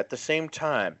together at the same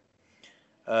time.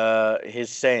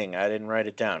 His saying, I didn't write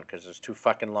it down because it was too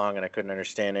fucking long and I couldn't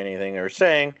understand anything they were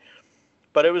saying.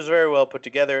 But it was very well put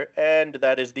together, and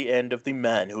that is the end of The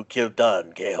Man Who Killed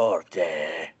Don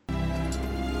Quixote.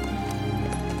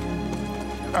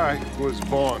 I was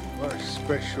born by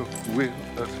special will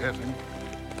of heaven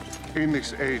in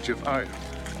this age of iron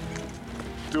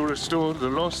to restore the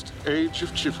lost age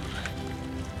of chivalry.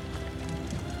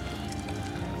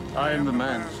 I am the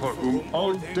man for whom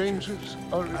all dangers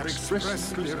are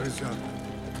expressly reserved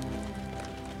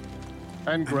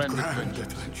and grand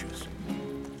adventures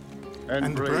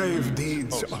and brave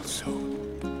deeds also.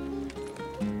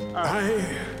 I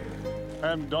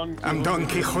am Don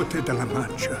Quixote de la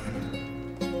Mancha,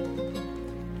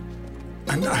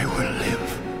 and I will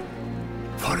live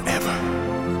forever.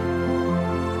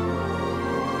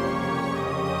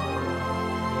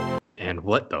 And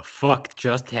what the fuck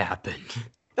just happened?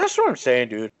 That's what I'm saying,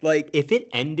 dude. Like, if it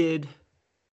ended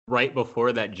right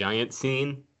before that giant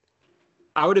scene,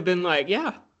 I would have been like,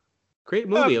 yeah, great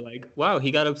movie. Like, wow,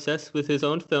 he got obsessed with his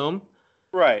own film.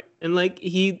 Right. And, like,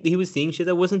 he was seeing shit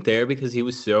that wasn't there because he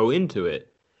was so into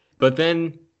it. But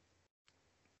then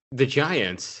the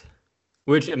giants,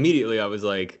 which immediately I was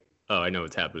like, oh, I know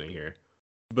what's happening here.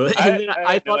 But and then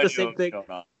I thought the same thing.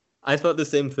 I thought the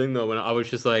same thing, though, when I was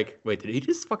just like, wait, did he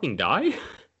just fucking die?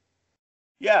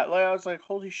 Yeah, like I was like,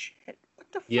 holy shit,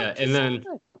 what the fuck? Yeah, and then,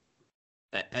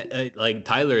 like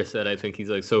Tyler said, I think he's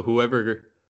like, so whoever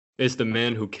is the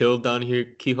man who killed Don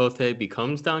Quixote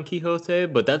becomes Don Quixote,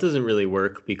 but that doesn't really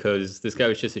work because this guy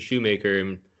was just a shoemaker,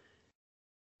 and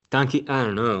I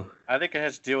don't know. I think it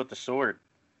has to deal with the sword.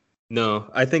 No,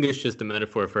 I think it's just a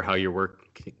metaphor for how your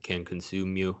work can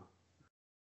consume you.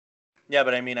 Yeah,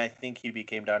 but I mean, I think he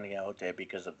became Don Quixote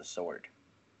because of the sword.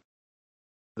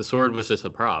 The sword was just a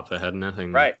prop that had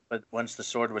nothing. Right, but once the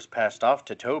sword was passed off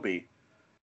to Toby.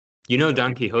 You know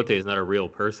Don Quixote is not a real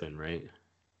person, right?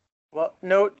 Well,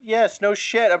 no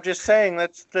shit. I'm just saying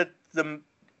that's the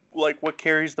like what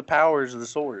carries the powers of the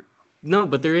sword. No,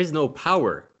 but there is no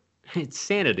power. It's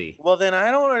sanity. Well, then I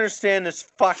don't understand this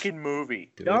fucking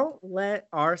movie. Don't let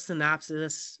our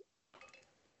synopsis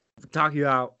talk you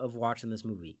out of watching this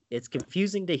movie. It's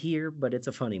confusing to hear, but it's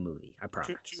a funny movie. I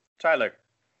promise. Tyler,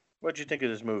 what'd you think of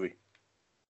this movie?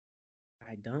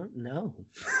 I don't know.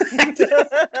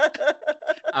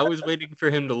 I was waiting for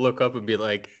him to look up and be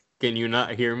like, can you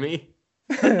not hear me?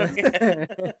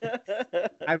 I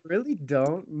really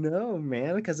don't know,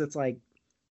 man, because it's like,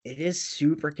 it is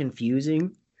super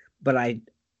confusing, but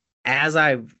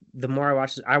the more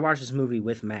I watch this movie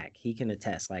with Mac, he can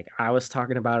attest. Like, I was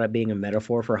talking about it being a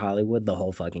metaphor for Hollywood the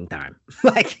whole fucking time.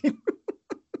 Like,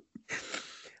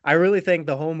 I really think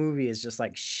the whole movie is just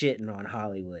like shitting on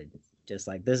Hollywood. Just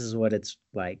like, this is what it's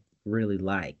like, really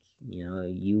like. You know,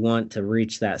 you want to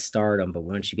reach that stardom, but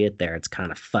once you get there, it's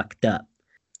kind of fucked up.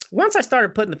 Once I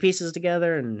started putting the pieces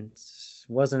together and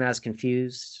wasn't as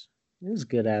confused, it was a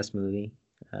good ass movie.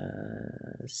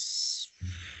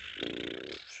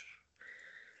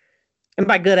 And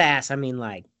by good ass, I mean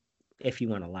like if you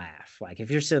want to laugh. Like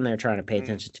if you're sitting there trying to pay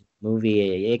attention to the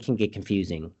movie, it can get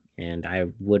confusing. And I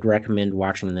would recommend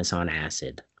watching this on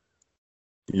acid.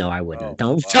 No, I wouldn't.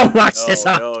 Don't watch this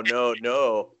on.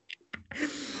 No.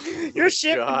 Your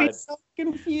shit would be so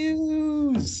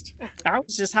confused. I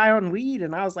was just high on weed,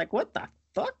 and I was like, "What the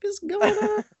fuck is going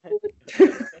on?"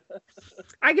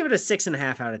 I give it a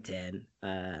 6.5 out of 10.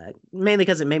 Mainly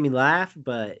because it made me laugh,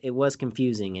 but it was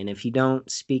confusing. And if you don't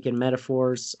speak in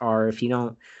metaphors, or if you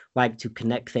don't like to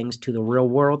connect things to the real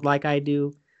world like I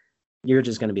do, you're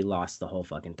just gonna be lost the whole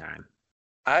fucking time.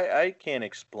 I can't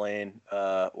explain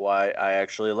why I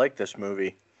actually like this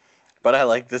movie, but I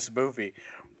like this movie.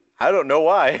 I don't know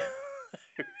why.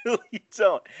 I really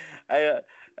don't.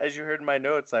 As you heard in my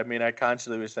notes, I mean, I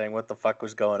constantly was saying what the fuck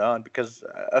was going on because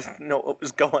I didn't know what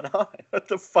was going on. What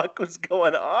the fuck was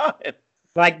going on?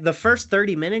 Like the first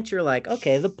 30 minutes, you're like,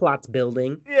 okay, the plot's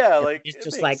building. Yeah, And like it's it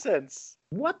just makes like sense.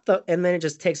 what the, and then it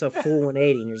just takes a full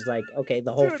 180, and you're just like, okay,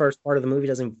 the whole Dude. first part of the movie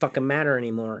doesn't even fucking matter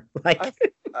anymore. Like,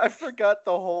 I forgot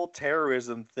the whole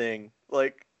terrorism thing.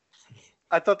 Like,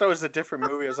 I thought that was a different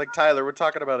movie. I was like, Tyler, we're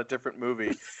talking about a different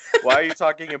movie. Why are you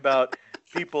talking about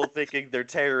people thinking they're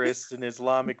terrorists and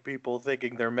Islamic people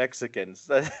thinking they're Mexicans?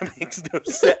 That makes no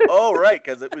sense. Oh, right,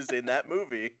 because it was in that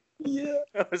movie. Yeah.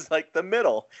 It was like the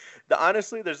middle.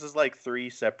 Honestly, there's just like 3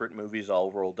 separate movies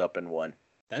all rolled up in one.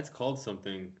 That's called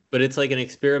something. But it's like an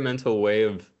experimental way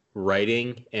of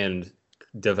writing and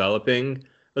developing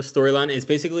a storyline. It's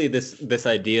basically this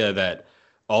idea that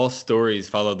all stories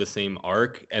follow the same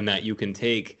arc and that you can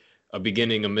take a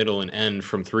beginning, a middle, and end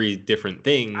from 3 different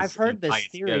things. I've heard and this tie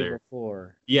it theory together.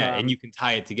 before. Yeah, and you can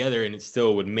tie it together and it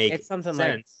still would make It's something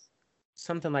sense.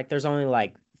 like there's only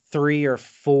like 3 or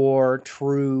 4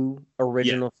 true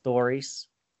original stories,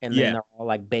 and then Yeah. they're all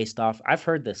like based off. I've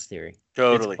heard this theory.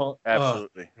 Totally. called-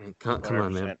 Absolutely. Come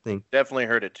on, man. 100%. Think. Definitely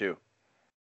heard it too.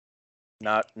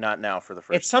 Not now for the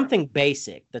first It's something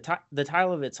basic. The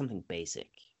title of it's something basic.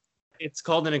 It's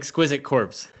called An Exquisite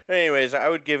Corpse. Anyways, I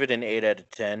would give it an 8 out of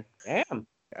 10. Damn.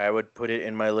 I would put it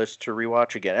in my list to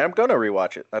rewatch again. And I'm going to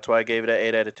rewatch it. That's why I gave it an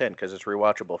 8 out of 10, because it's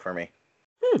rewatchable for me.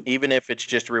 Even if it's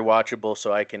just rewatchable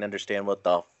so I can understand what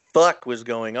the fuck was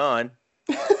going on,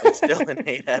 it's still an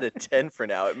 8 out of 10 for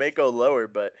now. It may go lower,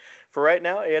 but for right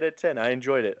now, 8 out of 10. I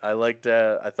enjoyed it. I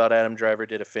thought Adam Driver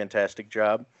did a fantastic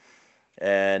job.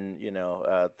 And, the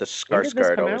When did this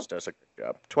Skarsgård come always out? does a good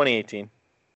job. 2018.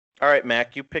 All right,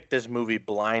 Mac, you picked this movie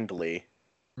blindly.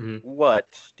 Mhm.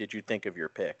 What did you think of your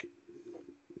pick?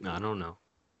 I don't know.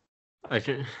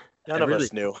 None of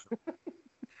us knew.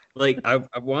 Like, I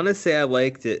want to say I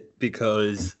liked it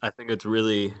because I think it's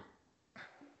really...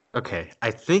 Okay,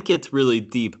 I think it's really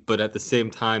deep, but at the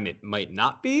same time, it might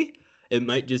not be. It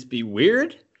might just be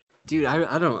weird. Dude,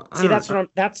 I don't... See,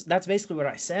 that's basically what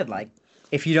I said. Like,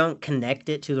 if you don't connect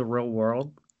it to the real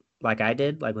world, like I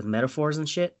did, like with metaphors and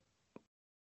shit,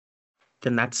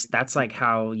 then that's like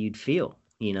how you'd feel,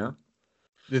 you know?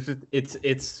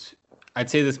 It's I'd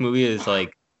say this movie is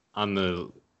like on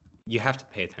the... You have to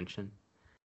pay attention.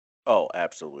 Oh,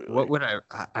 absolutely. What would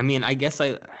I mean, I guess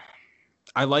I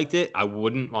liked it. I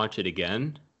wouldn't watch it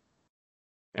again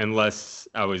unless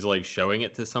I was like showing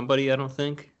it to somebody, I don't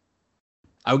think.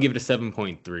 I would give it a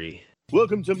 7.3.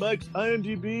 Welcome to Mike's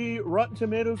IMDb Rotten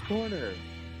Tomatoes Corner.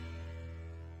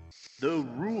 The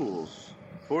rules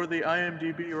for the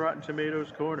IMDb Rotten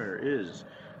Tomatoes Corner is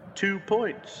 2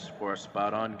 points for a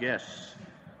spot-on guess.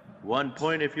 1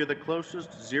 point if you're the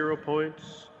closest, 0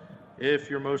 points if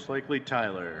you're most likely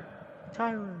Tyler.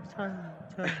 Tyler.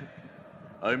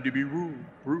 IMDb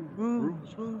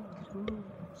rules.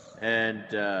 And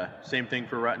same thing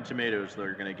for Rotten Tomatoes.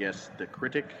 They're going to guess the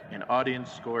critic and audience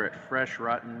score at fresh,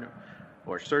 rotten,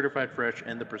 or certified fresh,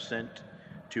 and the percent.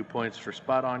 2 points for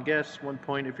spot on guess. 1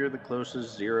 point if you're the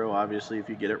closest. 0, obviously, if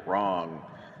you get it wrong.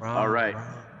 All right.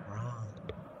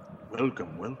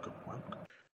 Welcome.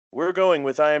 We're going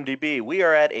with IMDb. We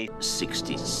are at a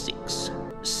 66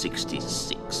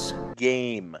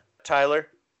 game. Tyler,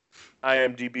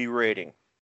 IMDb rating.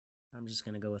 I'm just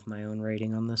going to go with my own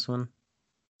rating on this one.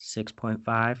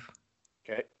 6.5.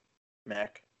 Okay.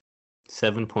 Mac.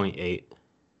 7.8.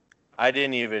 I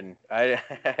didn't even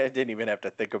have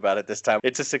to think about it this time.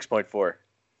 It's a 6.4.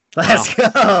 Let's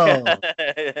go.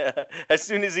 As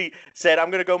soon as he said,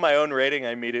 I'm going to go my own rating,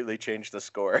 I immediately changed the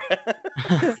score.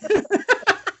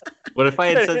 What if I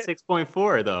had said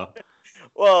 6.4 though?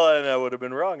 Well, and I would have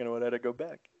been wrong and I would have had to go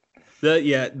back.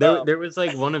 There was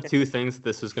like one of 2 things that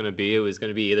this was going to be. It was going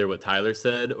to be either what Tyler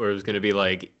said, or it was going to be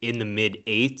like in the mid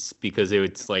 8s because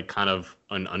it's like kind of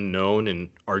an unknown and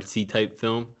artsy type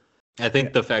film. I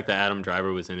think the fact that Adam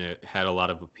Driver was in it had a lot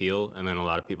of appeal, and then a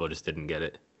lot of people just didn't get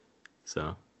it.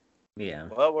 So, yeah.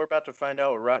 Well, we're about to find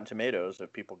out with Rotten Tomatoes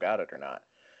if people got it or not.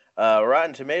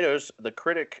 Rotten Tomatoes, the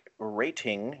critic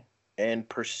rating and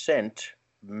percent.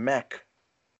 Mac,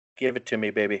 give it to me,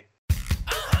 baby.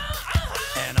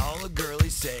 And all the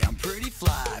girlies say I'm pretty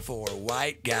fly for a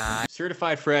white guy.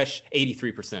 certified fresh,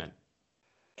 83%.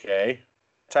 Okay.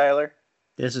 Tyler?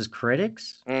 This is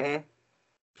critics? Mm-hmm.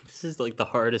 This is like the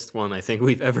hardest one I think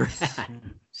we've ever had.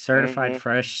 Certified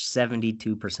fresh,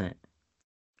 72%.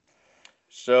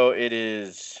 So it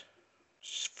is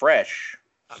fresh.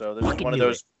 So this is one of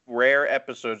those rare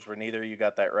episodes where neither of you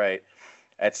got that right.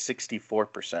 At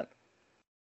 64%.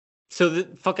 So the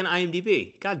fucking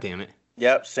IMDb. God damn it.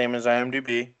 Yep, same as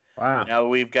IMDb. Wow. Now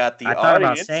we've got the I thought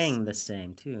about audience. saying the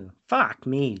same too. Fuck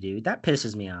me, dude. That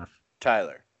pisses me off.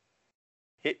 Tyler,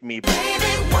 hit me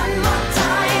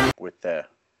back with the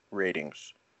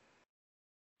ratings.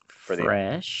 For the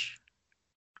Fresh.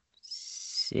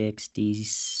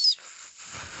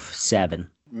 67.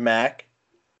 Mac.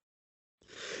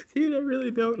 Dude, I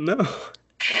really don't know.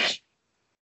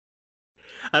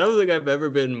 I don't think I've ever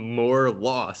been more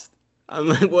lost. I'm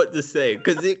like, what to say?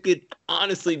 Because it could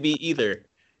honestly be either.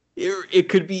 It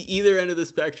could be either end of the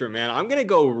spectrum, man. I'm going to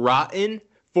go rotten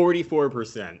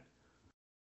 44%.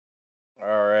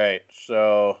 All right.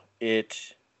 So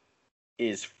it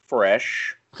is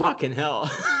fresh. Fucking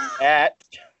hell. At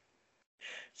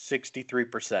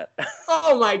 63%.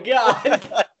 Oh, my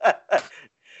God.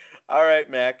 All right,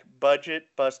 Mac. Budget,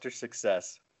 buster,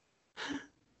 success.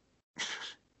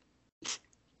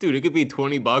 Dude, it could be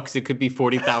 $20. It could be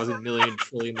 40,000 million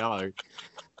trillion dollars.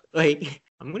 Like,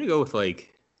 I'm gonna go with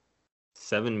like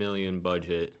 7 million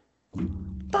budget.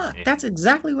 Fuck, that's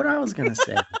exactly what I was gonna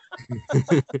say.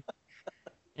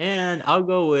 And I'll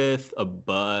go with a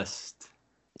bust.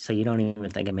 So you don't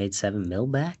even think I made 7 mil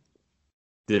back?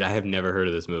 Dude, I have never heard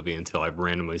of this movie until I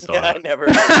randomly saw Yeah, it. I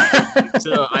never.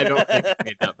 So I don't think I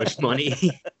made that much money.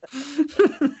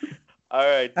 All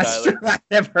right, That's Tyler. true. I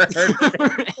never heard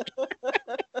of it.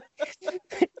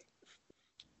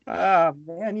 Oh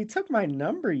man, you took my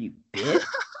number, you bitch.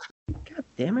 God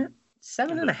damn it.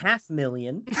 7.5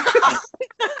 million.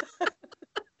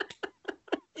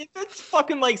 If it's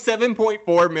fucking like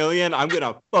 7.4 million, I'm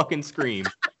gonna fucking scream.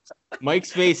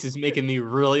 Mike's face is making me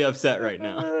really upset right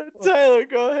now. Tyler,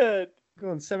 go ahead.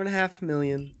 Going 7.5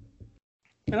 million.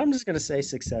 And I'm just gonna say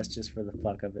success just for the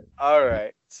fuck of it. All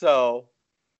right. So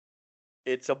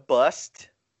it's a bust,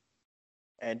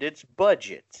 and its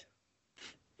budget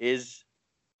is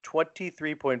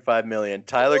 23.5 million.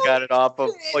 Tyler got it off of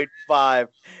 0.5.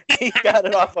 He got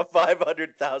it off of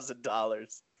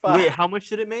 $500,000. Wait, how much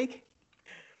did it make?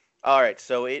 All right,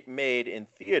 so it made in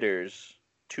theaters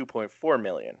 2.4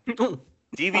 million.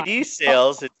 DVD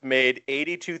sales, it's made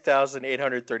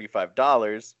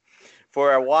 $82,835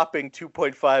 for a whopping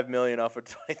 2.5 million off a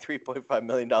 $23.5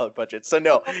 million budget. So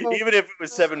no, even if it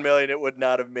was 7 million, it would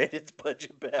not have made its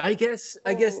budget back. I guess.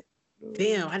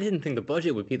 Damn, I didn't think the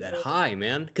budget would be that high,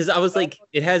 man. Because I was like,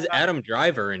 it has Adam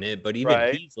Driver in it, but even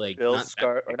Right. he's like Bill not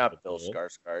Skar, or not Bill cool.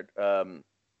 Skarsgård.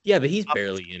 Yeah, but he's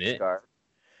barely in it.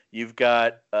 You've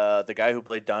got the guy who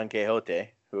played Don Quixote,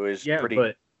 who is pretty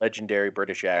but- legendary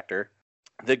British actor.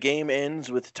 The game ends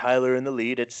with Tyler in the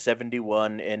lead at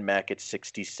 71 and Mac at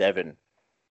 67.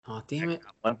 Oh, damn it.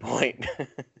 1 point. I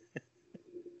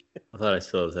thought I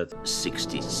still was at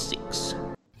 66.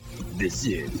 This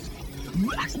is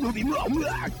Max Movie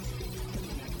Max.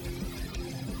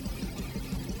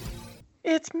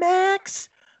 It's Max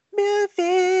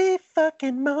movie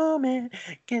fucking moment.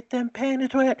 Get them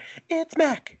panties wet. It's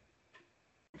Mac.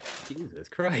 Jesus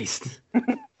Christ.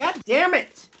 God damn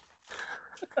it!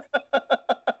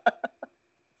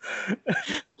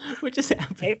 What just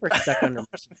happened? Paper stuck under my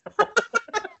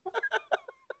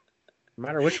No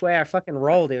matter which way I fucking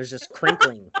rolled, it was just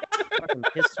crinkling. Fucking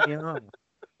pissed me off.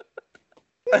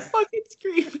 Fucking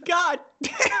scream. God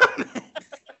damn it.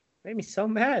 Made me so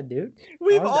mad, dude.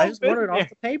 We've I all just been wanted it off there.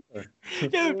 the paper.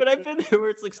 Dude, but I've been there where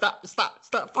it's like, stop,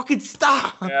 fucking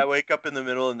stop. Yeah, I wake up in the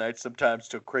middle of the night sometimes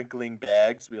to crinkling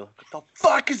bags. Be like, what the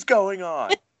fuck is going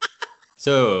on?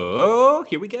 So,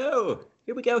 here we go.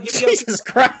 Jesus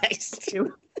Christ. Go.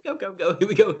 Here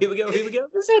we go. I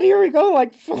said here we go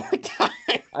like 4 times.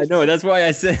 I know, that's why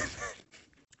I said.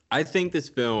 I think this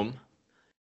film.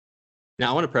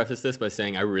 Now, I want to preface this by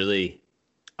saying I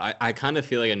kind of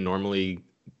feel like I normally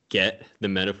get the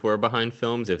metaphor behind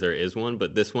films if there is one,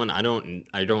 but this one I don't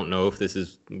know if this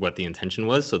is what the intention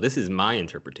was, so this is my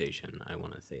interpretation. I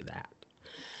want to say that.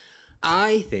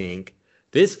 I think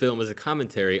this film is a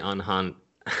commentary on Han.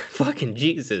 Fucking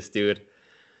Jesus, dude.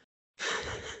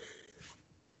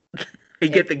 You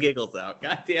get the giggles out.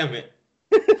 God damn it.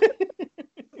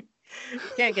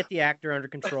 Can't get the actor under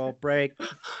control. Break.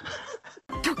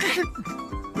 I got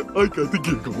the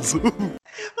giggles.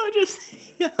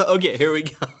 Okay, here we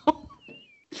go.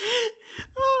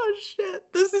 Oh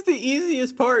shit. This is the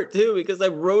easiest part too because I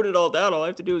wrote it all down. All I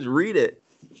have to do is read it.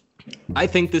 I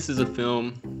think this is a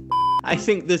film. I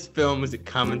think this film is a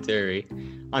commentary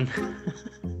on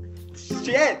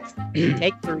shit.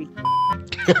 Take 3.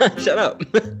 Shut up.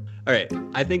 All right.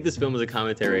 I think this film is a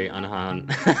commentary on Han.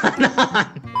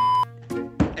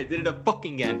 did it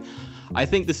fucking again. I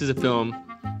think this is a film.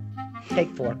 Take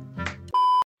 4.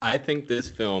 I think this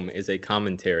film is a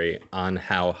commentary on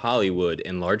how Hollywood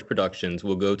and large productions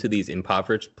will go to these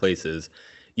impoverished places,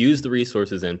 use the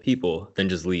resources and people, then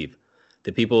just leave.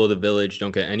 The people of the village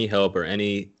don't get any help or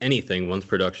anything once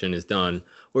production is done,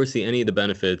 or see any of the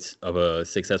benefits of a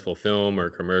successful film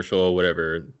or commercial,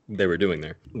 whatever they were doing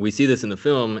there. We see this in the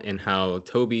film in how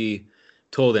Toby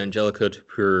told Angelica to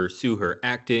pursue her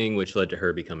acting, which led to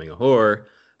her becoming a whore.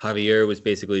 Javier was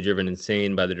basically driven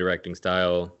insane by the directing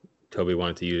style. Toby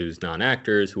wanted to use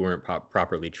non-actors who weren't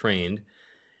properly trained.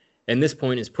 And this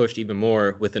point is pushed even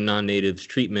more with the non-natives'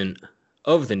 treatment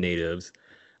of the natives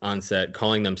on set,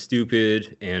 calling them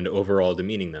stupid and overall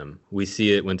demeaning them. We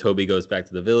see it when Toby goes back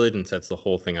to the village and sets the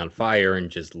whole thing on fire and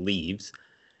just leaves.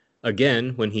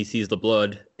 Again, when he sees the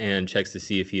blood and checks to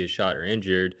see if he is shot or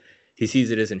injured, he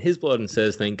sees it isn't his blood and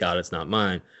says, "Thank God it's not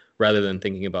mine," rather than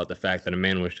thinking about the fact that a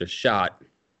man was just shot.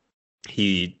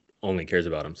 He only cares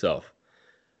about himself.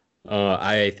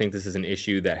 I think this is an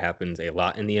issue that happens a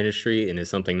lot in the industry and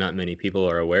is something not many people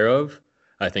are aware of.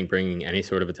 I think bringing any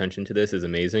sort of attention to this is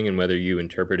amazing, and whether you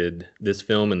interpreted this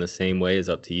film in the same way is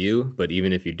up to you. But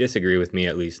even if you disagree with me,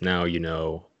 at least now you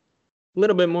know a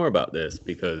little bit more about this,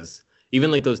 because even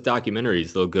like those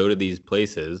documentaries, they'll go to these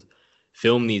places,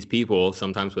 film these people,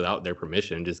 sometimes without their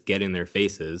permission, just get in their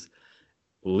faces,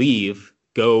 leave,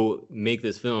 go make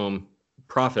this film,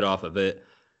 profit off of it,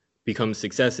 become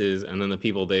successes, and then the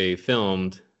people they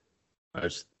filmed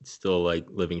are still like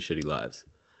living shitty lives.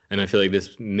 And I feel like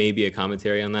this may be a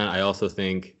commentary on that. I also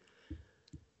think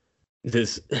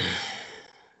this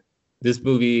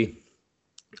movie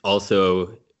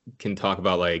also can talk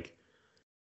about like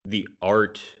the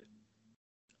art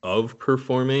of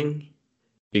performing,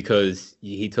 because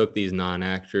he took these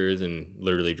non-actors and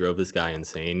literally drove this guy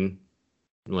insane,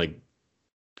 like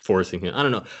forcing him. I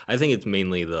don't know. I think it's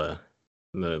mainly the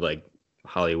like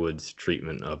Hollywood's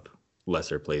treatment of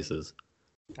lesser places.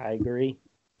 I agree.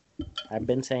 I've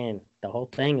been saying the whole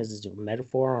thing is a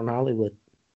metaphor on Hollywood.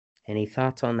 Any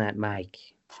thoughts on that, Mike?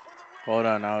 Hold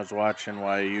on, I was watching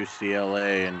why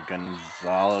UCLA and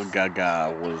Gonzalo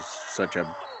Gaga was such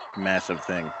a massive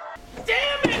thing.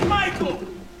 Damn it, Michael!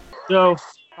 So,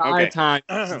 Okay. time.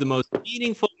 This is the most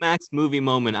meaningful Max movie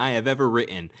moment I have ever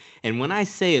written. And when I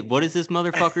say it, what does this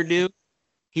motherfucker do?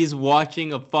 He's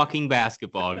watching a fucking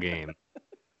basketball game.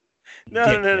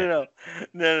 No.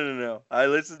 I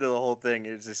listened to the whole thing.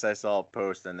 It's just I saw a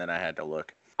post and then I had to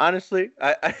look. Honestly,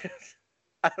 I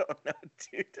don't know,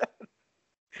 dude.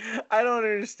 I don't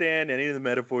understand any of the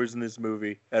metaphors in this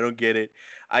movie. I don't get it.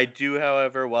 I do,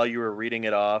 however, while you were reading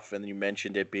it off and you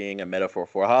mentioned it being a metaphor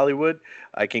for Hollywood,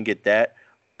 I can get that.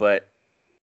 But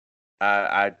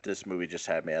this movie just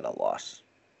had me at a loss.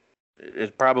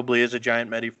 It probably is a giant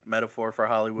metaphor for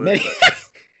Hollywood. But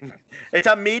it's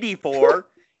a metaphor.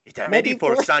 It's a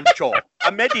metaphor, Sancho.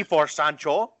 A metaphor,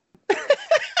 Sancho. Dude,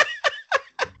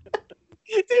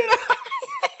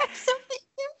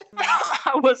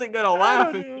 I wasn't gonna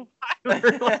laugh.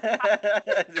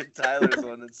 Tyler's the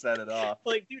one that set it off.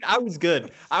 Like, dude, I was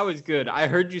good. I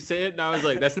heard you say it, and I was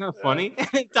like, "That's not funny."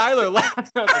 And Tyler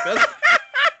laughed. I was like, "That's."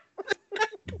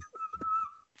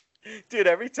 Dude,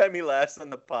 every time he laughs on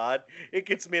the pod, it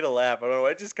gets me to laugh. I don't know.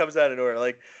 It just comes out of nowhere.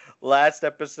 Like last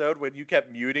episode when you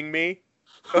kept muting me,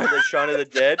 or the Shaun of the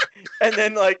Dead, and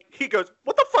then like he goes,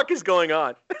 "What the fuck is going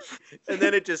on?" And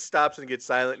then it just stops and gets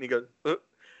silent, and he goes,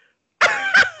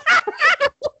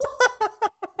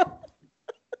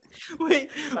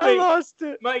 Wait, I lost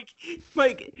it. Mike,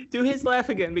 do his laugh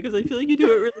again, because I feel like you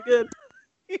do it really good.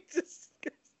 He just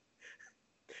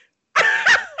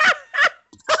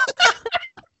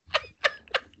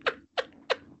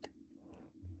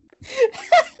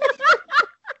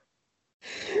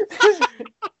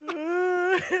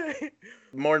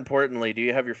More importantly, do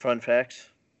you have your fun facts?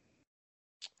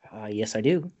 Yes, I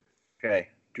do. Okay.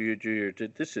 Do you?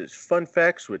 This is Fun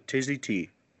Facts with Tizzy T.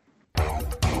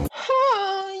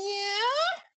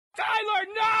 Tyler,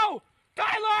 no!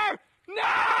 Tyler, no!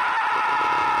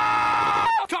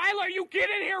 Tyler, you get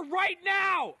in here right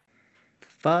now!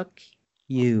 Fuck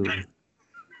you. I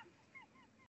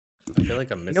feel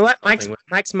like I'm missing. You know what, something.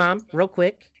 Mike's mom, real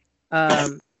quick. I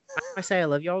say I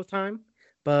love you all the time,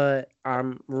 but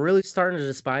I'm really starting to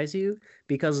despise you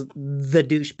because the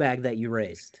douchebag that you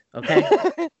raised. Okay.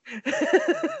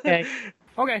 Okay.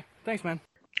 Okay, thanks, man.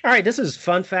 All right. This is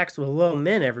Fun Facts with Little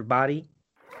Men, everybody.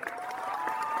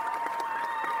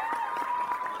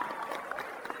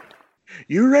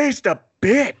 You raised a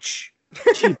bitch.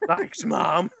 Thanks,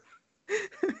 Mom.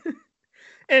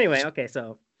 Anyway, okay,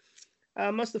 so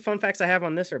Most of the fun facts I have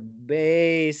on this are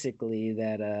basically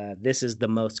that this is the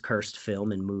most cursed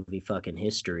film in movie fucking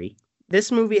history.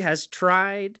 This movie has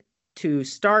tried to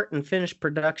start and finish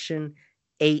production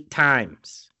 8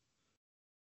 times.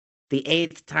 The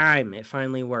 8th time it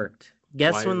finally worked.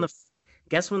 Guess when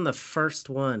the first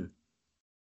one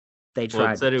they tried.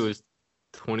 Well, it said it was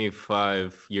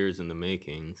 25 years in the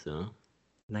making, so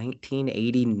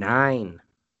 1989.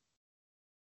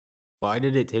 Why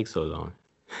did it take so long?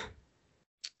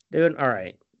 Dude, all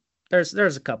right. There's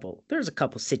a couple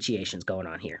situations going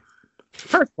on here.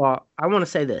 First of all, I want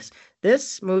to say this.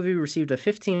 This movie received a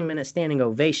 15-minute standing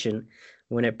ovation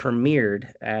when it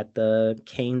premiered at the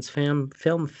Cannes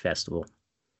Film Festival.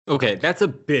 Okay, that's a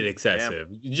bit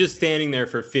excessive. Just standing there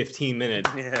for 15 minutes.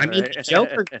 Yeah, I mean,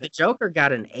 the Joker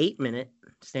got an 8-minute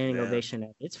standing ovation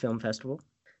at its film festival.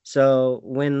 So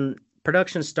when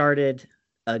production started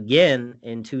again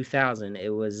in 2000, it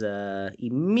was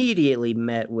immediately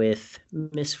met with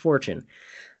misfortune.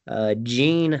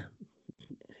 Jean,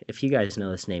 if you guys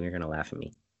know this name, you're going to laugh at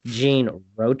me. Jean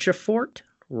Rochefort?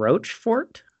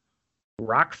 Rochefort?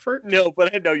 No,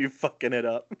 but I know you're fucking it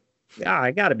up. Yeah,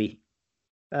 I gotta be.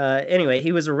 Anyway,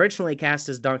 he was originally cast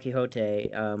as Don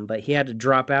Quixote, but he had to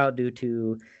drop out due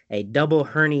to a double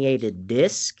herniated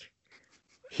disc.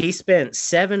 He spent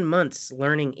 7 months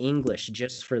learning English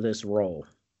just for this role.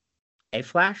 A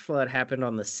flash flood happened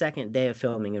on the second day of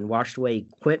filming and washed away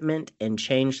equipment and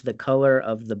changed the color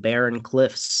of the barren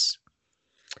cliffs,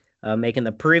 making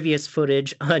the previous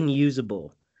footage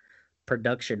unusable.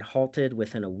 Production halted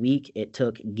within a week. It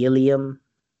took Gilliam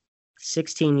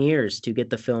 16 years to get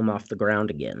the film off the ground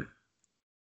again.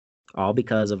 All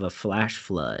because of a flash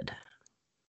flood.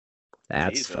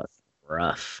 That's fucking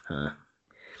rough, huh?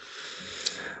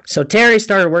 So Terry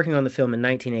started working on the film in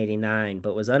 1989,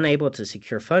 but was unable to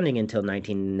secure funding until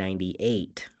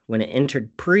 1998, when it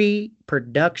entered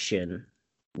pre-production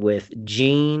with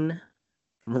Jean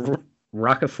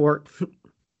Rochefort,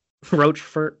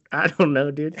 I don't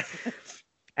know, dude,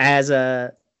 as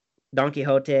Don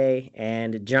Quixote,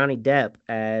 and Johnny Depp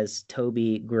as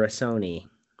Toby Grassoni,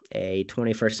 a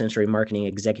 21st century marketing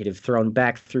executive thrown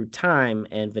back through time,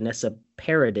 and Vanessa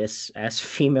Paradis as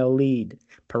female lead.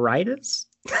 Paradis?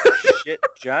 Shit,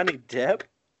 Johnny Depp?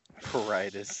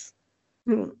 Paradis.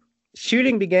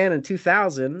 Shooting began in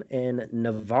 2000 in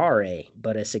Navarre,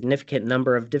 but a significant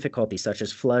number of difficulties, such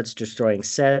as floods destroying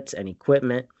sets and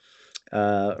equipment.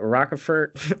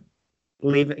 Rochefort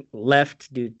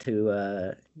left due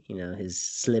to his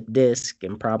slip disc,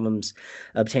 and problems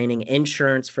obtaining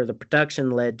insurance for the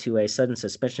production led to a sudden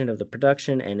suspension of the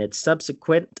production and its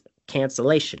subsequent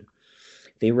cancellation.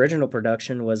 The original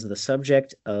production was the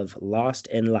subject of Lost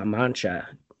in La Mancha,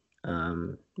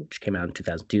 which came out in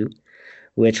 2002,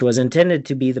 which was intended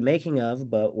to be the making of,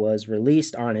 but was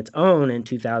released on its own in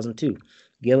 2002.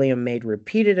 Gilliam made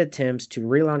repeated attempts to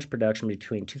relaunch production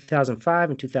between 2005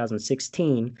 and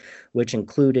 2016, which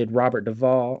included Robert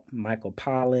Duvall, Michael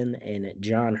Pollan, and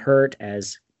John Hurt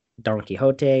as Don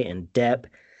Quixote and Depp,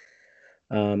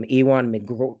 Ewan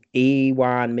McGregor,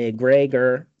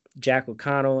 Jack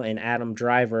O'Connell, and Adam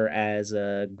Driver as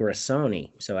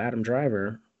Grassoni. So Adam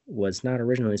Driver was not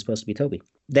originally supposed to be Toby.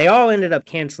 They all ended up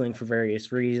canceling for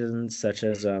various reasons, such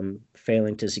as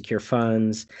failing to secure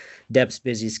funds, Depp's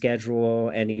busy schedule,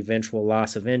 and eventual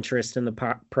loss of interest in the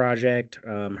project,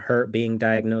 Hurt being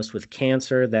diagnosed with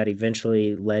cancer that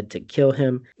eventually led to kill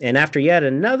him. And after yet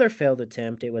another failed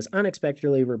attempt, it was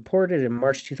unexpectedly reported in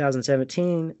March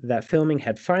 2017 that filming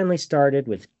had finally started,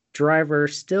 with Driver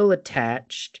still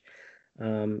attached,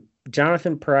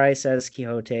 Jonathan Pryce as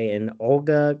Quixote, and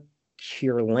Olga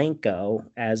Kurylenko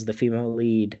as the female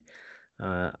lead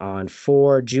on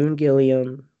June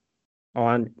Gilliam.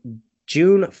 On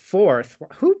June 4th,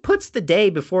 who puts the day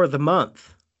before the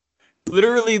month?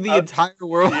 Literally the entire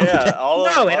world. Yeah,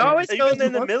 it always goes even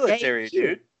in the military,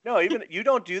 dude. No, even you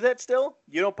don't do that still?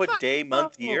 You don't put day,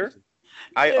 month, year?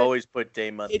 I always put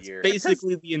day, month, year. It's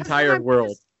basically the entire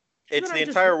world. It's the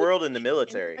entire world in the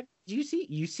military. You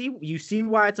see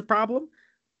why it's a problem?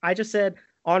 I just said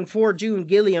on 4 June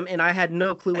Gilliam, and I had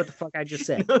no clue what the fuck I just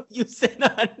said. No, you said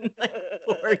on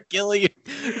 4 Gilliam.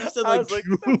 You said, I was like,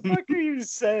 what the fuck are you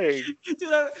saying?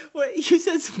 Dude, you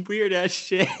said some weird ass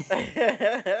shit.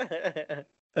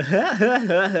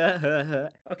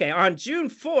 Okay, on June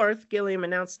 4th, Gilliam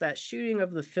announced that shooting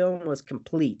of the film was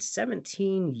complete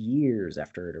 17 years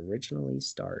after it originally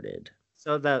started.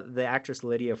 So the actress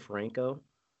Lydia Franco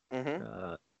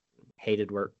hated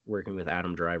working with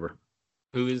Adam Driver.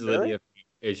 Who is Lydia?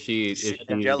 Is she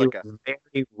Angelica?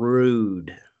 Very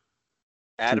rude.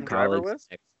 Adam Driver was?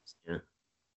 Yeah.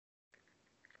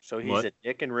 So he's a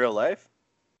dick in real life?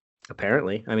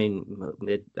 Apparently. I mean,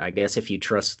 I guess if you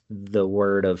trust the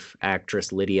word of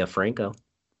actress Lydia Franco.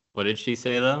 What did she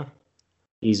say, though?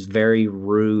 He's very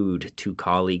rude to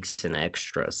colleagues and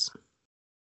extras.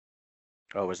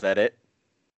 Oh, was that it?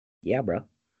 Yeah, bro.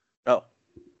 Oh.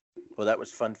 Well, that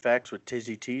was Fun Facts with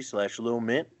Tizzy T / Lil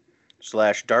Mint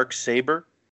 / Dark Saber.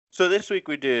 So this week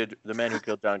we did The Man Who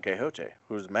Killed Don Quixote,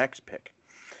 who was Mac's pick.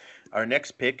 Our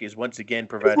next pick is once again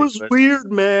provided. It was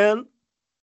weird, man.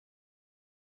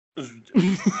 Took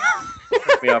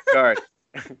me off guard.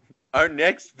 Our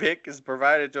next pick is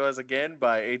provided to us again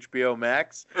by HBO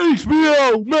Max.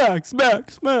 HBO Max.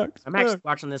 I'm actually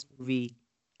watching this movie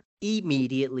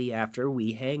immediately after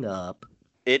we hang up.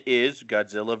 It is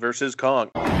Godzilla vs.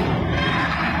 Kong.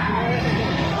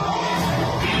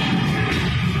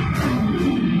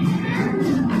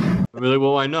 I'd be like,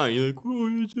 well, why not? You're like,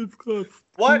 oh, it's just cuff.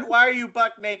 What? Why are you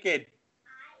buck naked?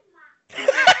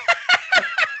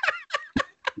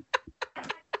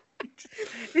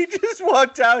 He just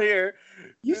walked out here.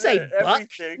 You say buck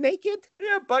naked?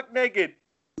 Yeah, buck naked.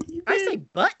 I say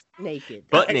butt naked.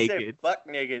 Butt I naked. said buck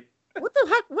naked. What the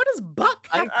heck? What is buck?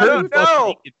 I've I don't heard buck know.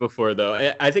 naked before,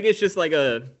 though. I think it's just like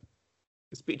a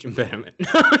speech impediment.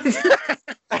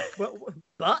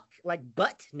 Buck? Like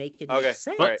butt naked? Okay. makes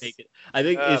sense. Butt naked. I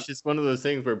think it's just one of those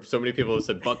things where so many people have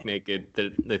said buck naked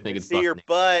that they think it's See buck your naked.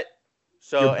 butt.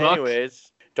 So, Your buck.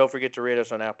 anyways, don't forget to rate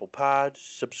us on Apple Pods.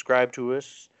 Subscribe to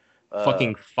us.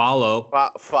 Fucking follow.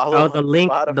 Follow. Oh, the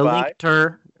link, Spotify. the link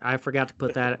I forgot to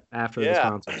put that after the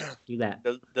sponsors. Do that.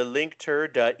 The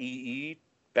linkter.ee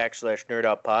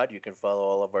 /nerdoutpod. You can follow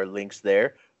all of our links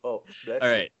there. Oh, that's All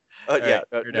right. Yeah.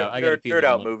 Nerd out. I gotta feed Nerd these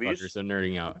Out movies. motherfuckers, so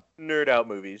nerding out. Nerd Out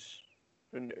movies.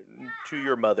 To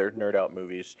your mother, Nerd Out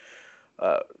movies.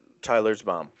 Tyler's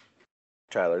mom.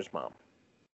 Tyler's mom.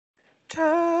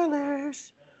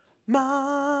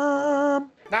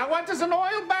 Now, what does an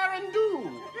oil baron do?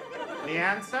 The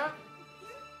answer?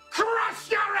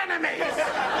 Crush your enemies!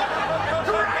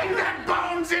 Grind their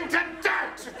bones into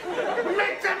dirt!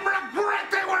 Make them regret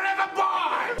they were ever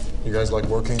born! You guys like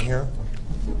working here?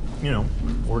 You know,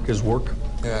 work is work.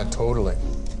 Yeah, totally.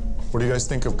 What do you guys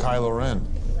think of Kylo Ren?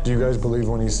 Do you guys believe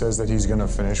when he says that he's gonna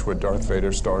finish what Darth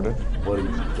Vader started? What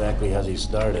exactly has he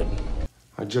started?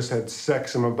 I just had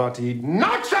sex. I'm about to eat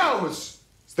nachos!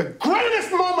 It's the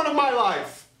greatest moment of my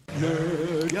life!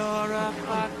 Nerd. You're a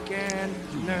fucking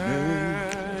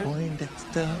nerd.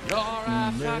 Poindexter. You're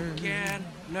a fucking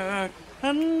nerd.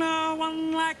 And no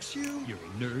one likes you. You're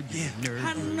a nerd. You're a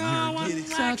nerd. And no one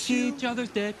likes you. Each other's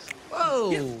dicks.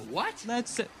 Whoa! Yeah. What?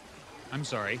 That's it. I'm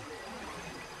sorry.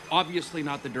 Obviously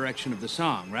not the direction of the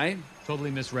song, right?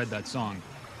 Totally misread that song.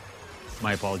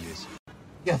 My apologies.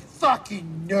 You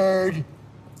fucking nerd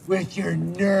with your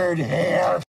nerd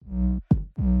hair.